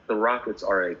 But the Rockets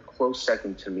are a close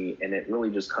second to me, and it really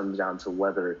just comes down to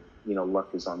whether, luck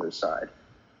is on their side.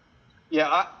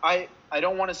 Yeah, I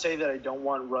don't want to say that I don't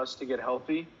want Russ to get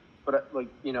healthy, but they're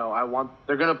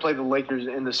going to play the Lakers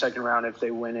in the second round if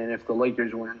they win and if the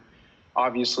Lakers win,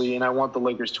 obviously, and I want the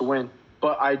Lakers to win.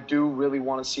 But I do really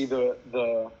want to see the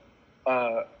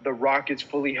Rockets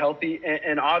fully healthy,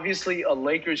 and obviously a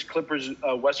Lakers-Clippers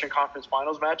Western Conference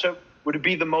Finals matchup would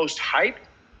be the most hyped,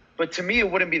 but to me it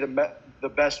wouldn't be the the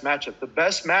best matchup. The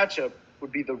best matchup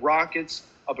would be the Rockets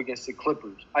up against the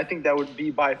Clippers. I think that would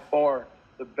be by far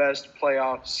the best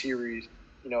playoff series,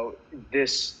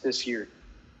 this year.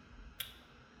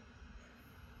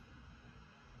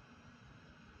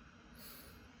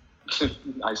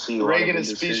 I see Reagan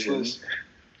is speechless.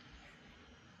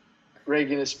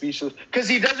 Reagan is speechless because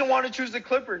he doesn't want to choose the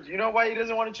Clippers. You know why he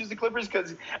doesn't want to choose the Clippers?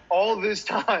 Because all this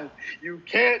time you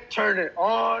can't turn it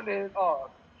on and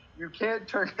off. You can't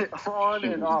turn it on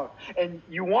and off. And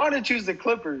you want to choose the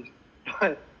Clippers,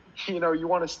 but you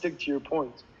want to stick to your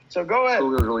points. So go ahead.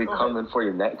 Who's really coming for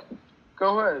your neck?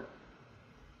 Go ahead.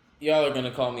 Y'all are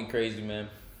gonna call me crazy, man.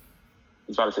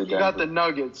 He's about to say Denver. He got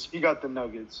the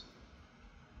Nuggets.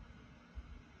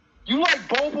 You like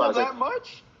Bobo that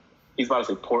much? He's about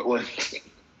to say Portland.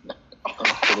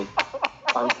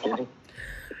 I'm kidding.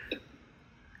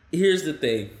 Here's the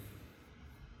thing.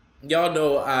 Y'all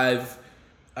know I've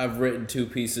written 2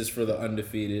 pieces for the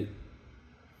Undefeated.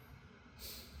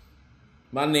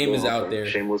 My name is out there.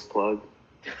 Shameless plug.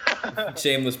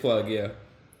 Shameless plug, yeah.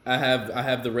 I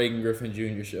have the Reagan Griffin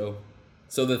Jr. show.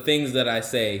 So the things that I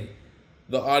say,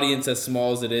 the audience as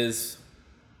small as it is,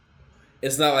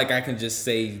 it's not like I can just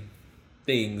say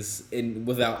things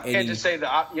without any. You can't just say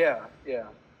that. Yeah.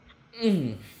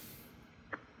 Mm.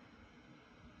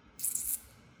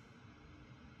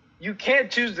 You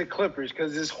can't choose the Clippers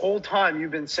because this whole time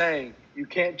you've been saying you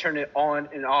can't turn it on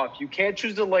and off. You can't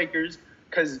choose the Lakers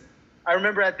because I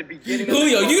remember at the beginning.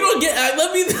 Julio, you don't get.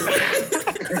 Let me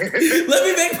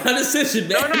make my decision,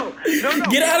 man. No.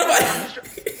 Get out of my.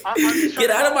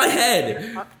 Get out of my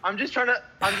head. I'm just trying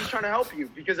to help you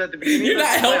because at the beginning. You're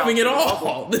not helping at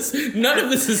all. None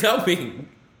of this is helping.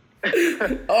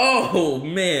 Oh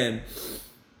man.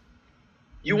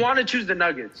 You want to choose the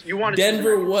Nuggets.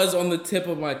 Denver was on the tip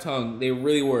of my tongue. They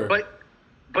really were. But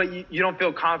you don't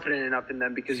feel confident enough in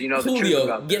them because you know the Julio, truth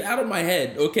about them. Get out of my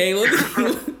head, okay?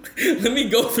 Let me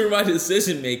go through my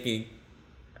decision making.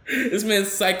 This man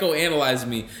psychoanalyzed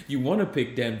me. You want to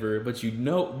pick Denver, but you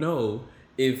know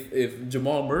if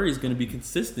Jamal Murray is going to be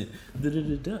consistent.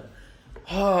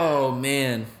 Oh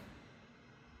man,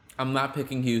 I'm not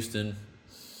picking Houston.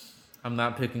 I'm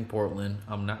not picking Portland.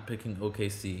 I'm not picking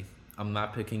OKC. I'm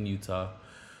not picking Utah.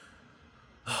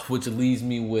 Which leaves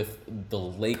me with the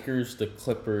Lakers, the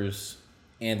Clippers,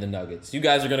 and the Nuggets. You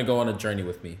guys are gonna go on a journey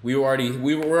with me. We're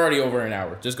already over an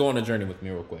hour. Just go on a journey with me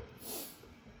real quick,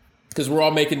 because we're all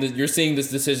making this. You're seeing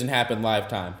this decision happen live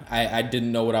time. I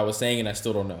didn't know what I was saying, and I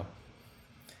still don't know.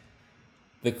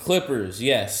 The Clippers,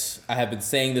 yes, I have been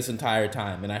saying this entire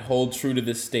time, and I hold true to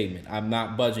this statement. I'm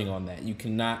not budging on that. You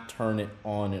cannot turn it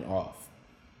on and off.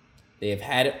 They have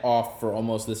had it off for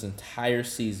almost this entire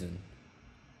season.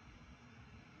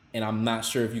 And I'm not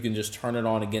sure if you can just turn it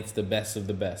on against the best of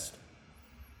the best.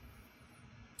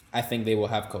 I think they will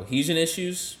have cohesion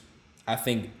issues. I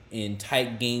think in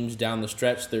tight games down the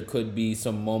stretch, there could be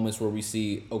some moments where we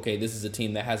see, okay, this is a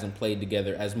team that hasn't played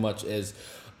together as much as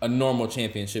a normal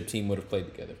championship team would have played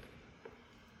together.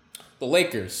 The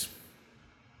Lakers,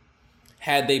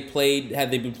 had they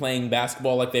been playing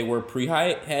basketball like they were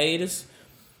pre-hiatus,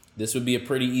 this would be a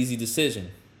pretty easy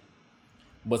decision.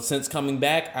 But since coming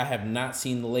back, I have not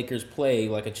seen the Lakers play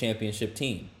like a championship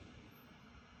team.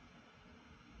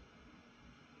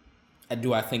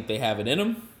 Do I think they have it in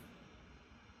them?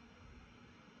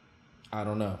 I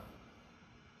don't know.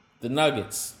 The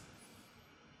Nuggets.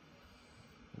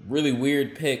 Really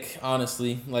weird pick,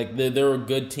 honestly. Like, they're a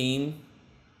good team.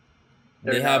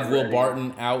 They have Will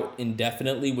Barton out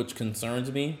indefinitely, which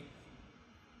concerns me.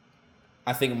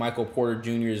 I think Michael Porter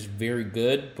Jr. is very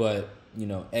good, but,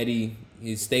 Eddie,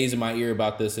 he stays in my ear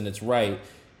about this, and it's right.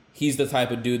 He's the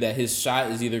type of dude that his shot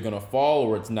is either going to fall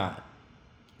or it's not.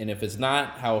 And if it's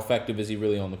not, how effective is he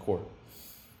really on the court?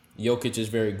 Jokic is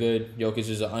very good. Jokic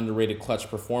is an underrated clutch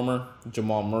performer.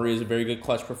 Jamal Murray is a very good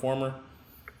clutch performer.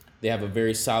 They have a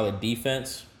very solid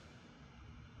defense.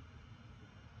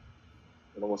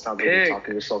 It almost sounds like you're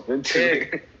talking yourself into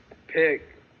it. Pick.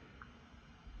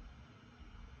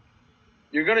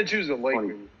 You're going to choose the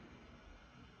Lakers.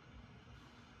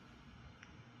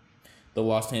 The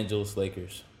Los Angeles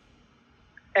Lakers.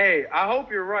 Hey, I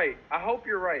hope you're right.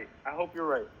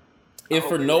 If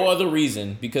for no other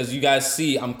reason, because you guys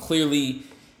see I'm clearly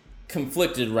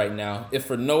conflicted right now. If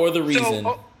for no other reason.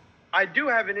 I do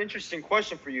have an interesting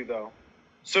question for you, though.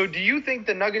 So do you think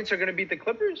the Nuggets are going to beat the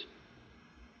Clippers?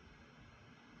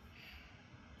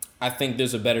 I think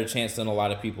there's a better chance than a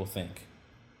lot of people think.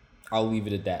 I'll leave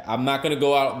it at that. I'm not going to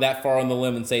go out that far on the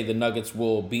limb and say the Nuggets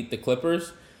will beat the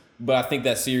Clippers, but I think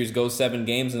that series goes 7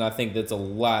 games, and I think that's a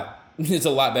lot. It's a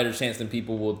lot better chance than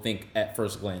people will think at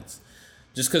first glance.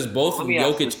 Just because both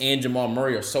Jokic and Jamal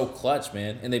Murray are so clutch,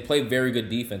 man, and they play very good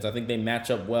defense. I think they match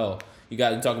up well. You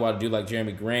talk about a dude like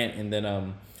Jeremy Grant, and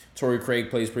then Torrey Craig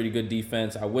plays pretty good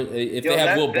defense. If they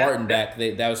have Will Barton back,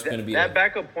 that was going to be that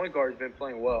backup point guard has been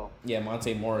playing well. Yeah,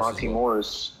 Monte Morris. Monte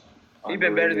Morris. He's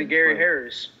been better than Gary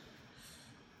Harris.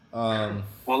 Well,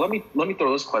 let me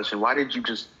throw this question: why did you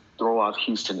just throw out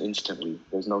Houston instantly?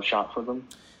 There's no shot for them.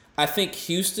 I think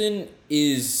Houston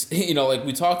is, like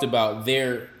we talked about,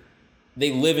 they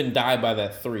live and die by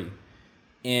that 3.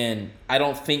 And I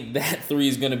don't think that 3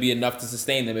 is going to be enough to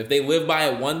sustain them. If they live by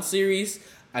it one series,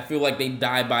 I feel like they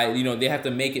die by, they have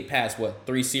to make it past,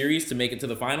 3 series to make it to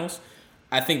the finals?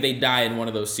 I think they die in one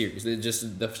of those series.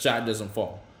 The shot doesn't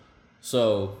fall.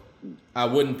 So I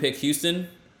wouldn't pick Houston.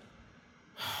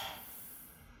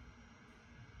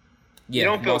 You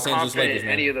don't feel confident in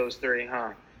any of those 3,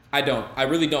 huh? I don't. I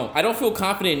really don't. I don't feel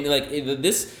confident in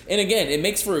this. And again, it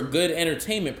makes for a good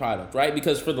entertainment product, right?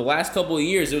 Because for the last couple of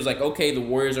years, it was like, okay, the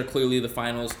Warriors are clearly the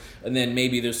finals, and then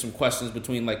maybe there's some questions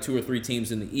between 2 or 3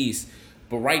 teams in the East.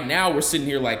 But right now, we're sitting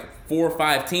here 4 or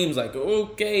 5 teams.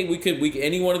 Okay, we could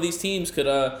any one of these teams could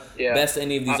best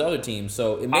any of these other teams.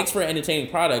 So it makes for an entertaining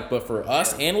product. But for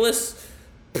us analysts,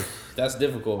 that's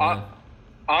difficult, man.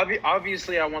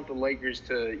 Obviously, I want the Lakers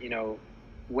to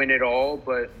win it all,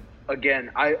 but. Again,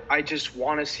 I just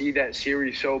want to see that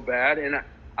series so bad, and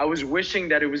I was wishing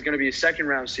that it was going to be a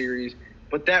second-round series,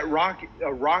 but that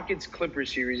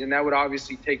Rockets-Clippers series, and that would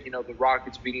obviously take, the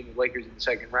Rockets beating the Lakers in the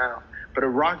second round, but a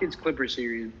Rockets-Clippers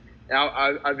series,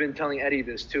 now I've been telling Eddie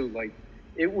this too,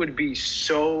 it would be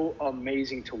so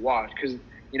amazing to watch because,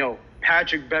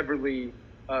 Patrick Beverley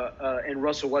and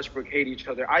Russell Westbrook hate each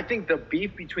other. I think the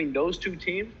beef between those two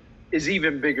teams is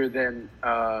even bigger than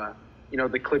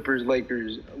the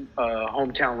Clippers-Lakers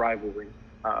hometown rivalry.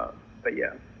 But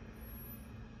yeah.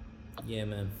 Yeah,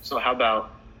 man. So how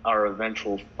about our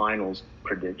eventual finals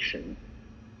prediction?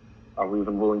 Are we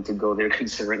even willing to go there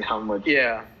considering how much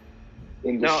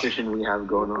indecision we have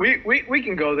going on? We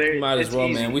can go there. Might as well,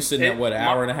 easy. Man. We sitting at an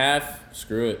hour and a half?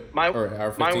 Screw it. Or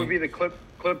hour 15. Mine would be the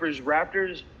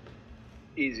Clippers-Raptors.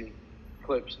 Easy.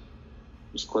 Clips.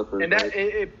 Just Clippers. And that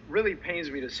it really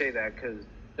pains me to say that because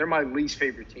they're my least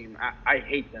favorite team. I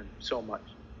hate them so much.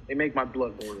 They make my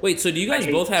blood boil. Wait, so do you guys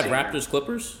both have Raptors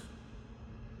Clippers?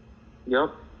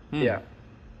 Yep. Yeah.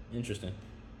 Interesting.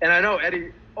 And I know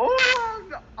Eddie. Oh,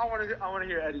 I want to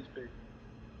hear Eddie's pick.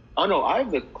 Oh no, I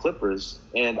have the Clippers,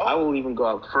 and I will even go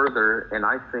out further. And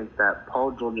I think that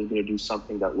Paul George is going to do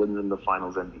something that wins him the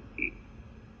Finals MVP.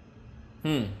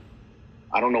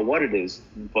 I don't know what it is,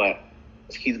 but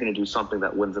he's going to do something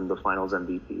that wins him the Finals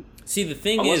MVP. See, the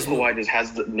thing Unless is, Kawhi just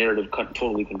has the narrative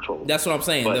totally controlled. That's what I'm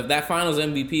saying. That Finals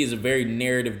MVP is a very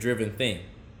narrative-driven thing.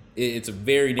 It's a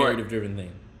very narrative-driven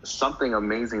thing. Something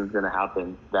amazing is going to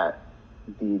happen that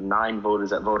the 9 voters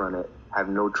that vote on it have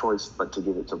no choice but to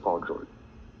give it to Paul George.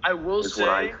 I will say, what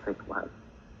I think will happen.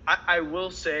 I will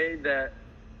say that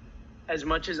as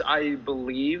much as I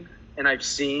believe and I've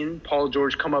seen Paul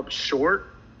George come up short,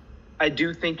 I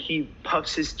do think he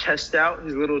puffs his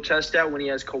little chest out when he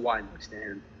has Kawhi next to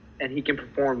him, and he can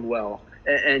perform well.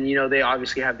 And they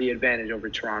obviously have the advantage over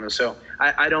Toronto. So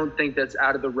I don't think that's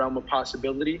out of the realm of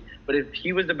possibility. But if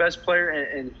he was the best player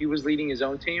and he was leading his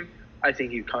own team, I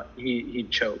think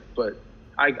he'd choke. But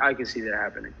I can see that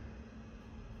happening.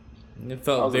 It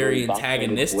felt very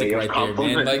antagonistic right there,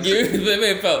 man.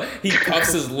 It felt he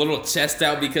puffs his little chest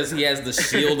out because he has the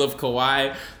shield of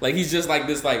Kawhi. He's just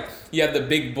this. You have the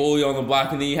big bully on the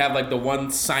block, and then you have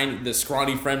the the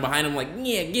scrawny friend behind him.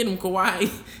 Yeah, get him,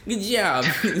 Kawhi. Good job.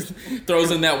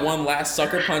 Throws in that one last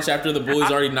sucker punch after the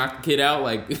bully's already knocked the kid out.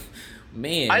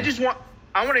 Man.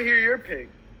 I want to hear your pick.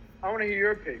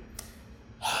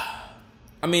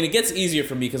 I mean, it gets easier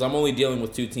for me because I'm only dealing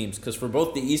with 2 teams. Because for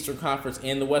both the Eastern Conference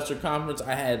and the Western Conference,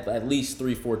 I had at least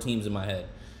 3-4 teams in my head.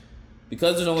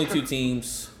 Because there's only 2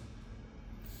 teams,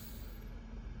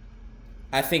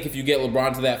 I think if you get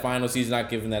LeBron to that finals, he's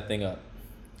not giving that thing up.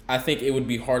 I think it would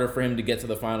be harder for him to get to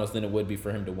the finals than it would be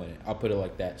for him to win it. I'll put it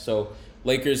like that. So,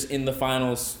 Lakers in the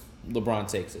finals, LeBron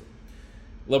takes it.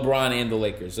 LeBron and the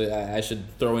Lakers. I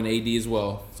should throw in AD as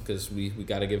well because we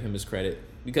got to give him his credit.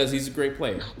 Because he's a great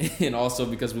player, and also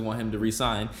because we want him to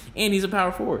re-sign, and he's a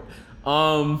power forward.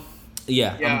 I'm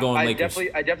going Lakers.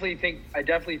 I definitely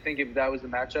think if that was the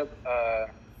matchup,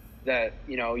 that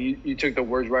you took the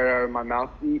words right out of my mouth.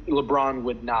 LeBron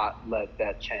would not let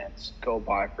that chance go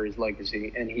by for his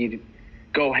legacy, and he'd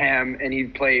go ham and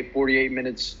he'd play 48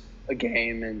 minutes a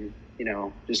game, and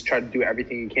just try to do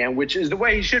everything he can, which is the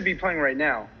way he should be playing right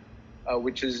now,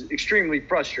 which is extremely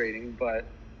frustrating. But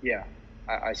yeah,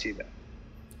 I see that.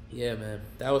 Yeah, man,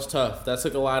 that was tough. That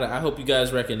took a lot. I hope you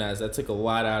guys recognize that took a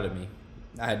lot out of me.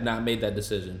 I had not made that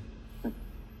decision.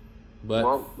 But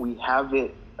well, we have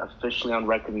it officially on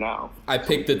record now. I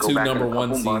picked the two number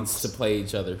one seeds to play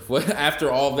each other.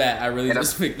 After all that, I really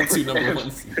just picked the two number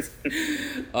one seeds.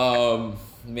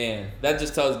 Man, that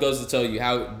just goes to tell you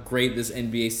how great this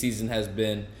NBA season has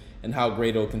been and how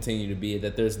great it'll continue to be,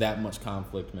 that there's that much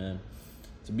conflict, man.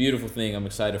 It's a beautiful thing. I'm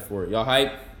excited for it. Y'all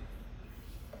hype?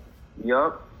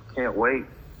 Yup. Can't wait.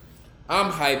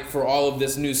 I'm hyped for all of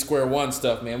this new Square One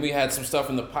stuff, man. We had some stuff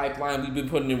in the pipeline. We've been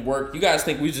putting in work. You guys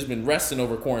think we've just been resting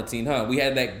over quarantine, huh? We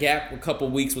had that gap a couple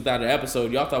weeks without an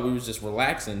episode. Y'all thought we was just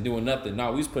relaxing, doing nothing.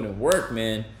 No, we was putting in work,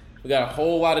 man. We got a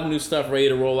whole lot of new stuff ready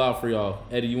to roll out for y'all.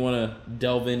 Eddie, you want to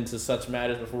delve into such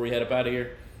matters before we head up out of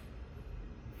here?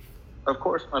 Of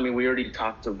course. I mean, we already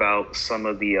talked about some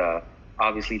of the,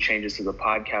 obviously, changes to the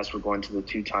podcast. We're going to the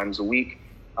 2 times a week.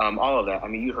 All of that. I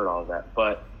mean, you heard all of that.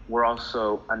 But we're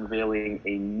also unveiling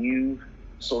a new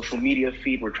social media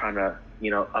feed. We're trying to,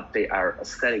 update our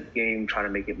aesthetic game, trying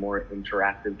to make it more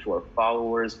interactive to our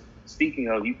followers. Speaking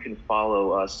of, you can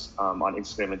follow us on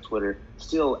Instagram and Twitter,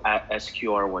 still at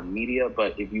SQR1 Media.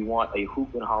 But if you want a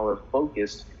Hoop and Holler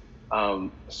focused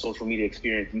social media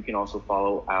experience, you can also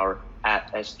follow our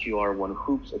at SQR1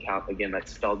 Hoops account. Again,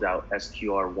 that's spelled out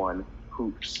SQR1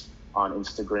 Hoops on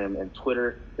Instagram and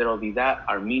Twitter. That'll be that.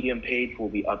 Our Medium page will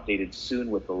be updated soon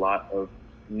with a lot of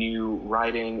new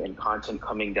writing and content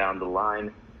coming down the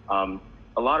line.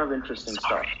 A lot of interesting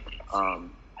stuff.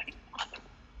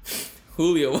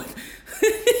 Julio.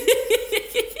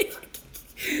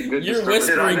 Your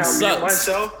whispering sucks.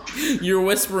 Your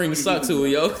whispering sucks,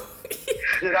 Julio.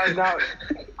 Did I not?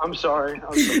 I'm sorry.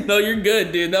 No, you're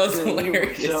good, dude. That was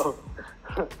hilarious.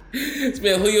 It's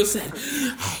been Julio said.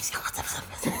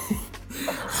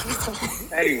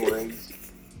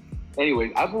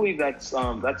 Anyways, I believe that's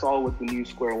all with the new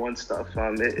Square One stuff.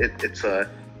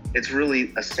 It's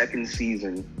really a second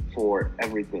season for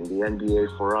everything. The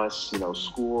NBA for us,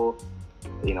 school,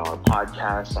 our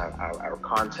podcast, our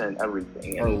content,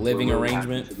 everything. Our living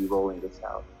arrangement. To be rolling this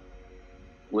out.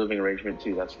 Living arrangement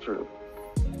too. That's true.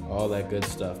 All that good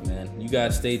stuff, man. You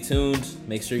guys stay tuned.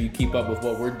 Make sure you keep up with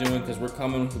what we're doing because we're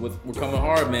coming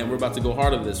hard, man. We're about to go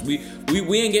hard on this. We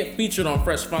ain't get featured on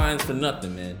Fresh Finds for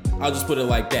nothing, man. I'll just put it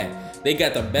like that. They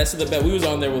got the best of the best. We was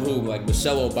on there with who? Like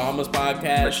Michelle Obama's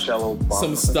podcast.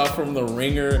 Some stuff from The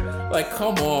Ringer. Like,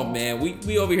 come on, man.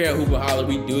 We over here at Hoop and Holler.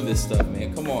 We do this stuff,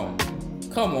 man. Come on.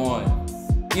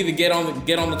 Either get on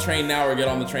the train now or get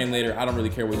on the train later. I don't really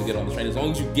care when you get on the train. As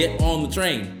long as you get on the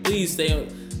train, please stay on.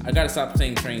 I gotta stop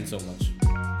saying train so much.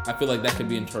 I feel like that could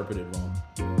be interpreted wrong.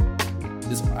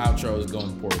 This outro is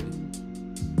going poorly.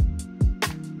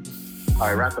 All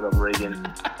right, wrap it up, Reagan.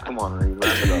 Come on, Reagan,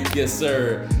 wrap it up. Yes,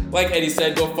 sir. Like Eddie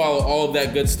said, go follow all of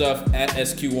that good stuff at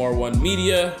SQR1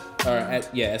 Media.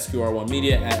 SQR1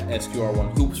 Media at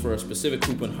SQR1 Hoops for a specific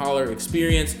Hoop and Holler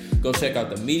experience. Go check out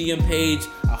the Medium page.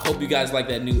 I hope you guys like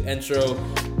that new intro.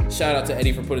 Shout out to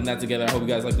Eddie for putting that together. I hope you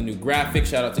guys like the new graphic.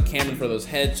 Shout out to Cameron for those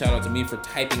heads. Shout out to me for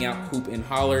typing out Hoop and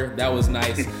Holler. That was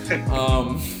nice.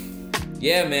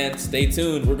 Yeah, man, stay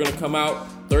tuned. We're going to come out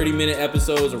 30-minute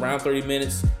episodes, around 30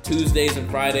 minutes, Tuesdays and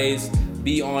Fridays.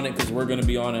 Be on it because we're going to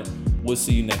be on it. We'll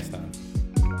see you next time.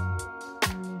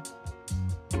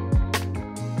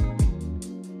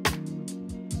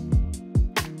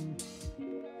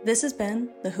 This has been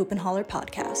the Hoop and Holler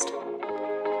Podcast.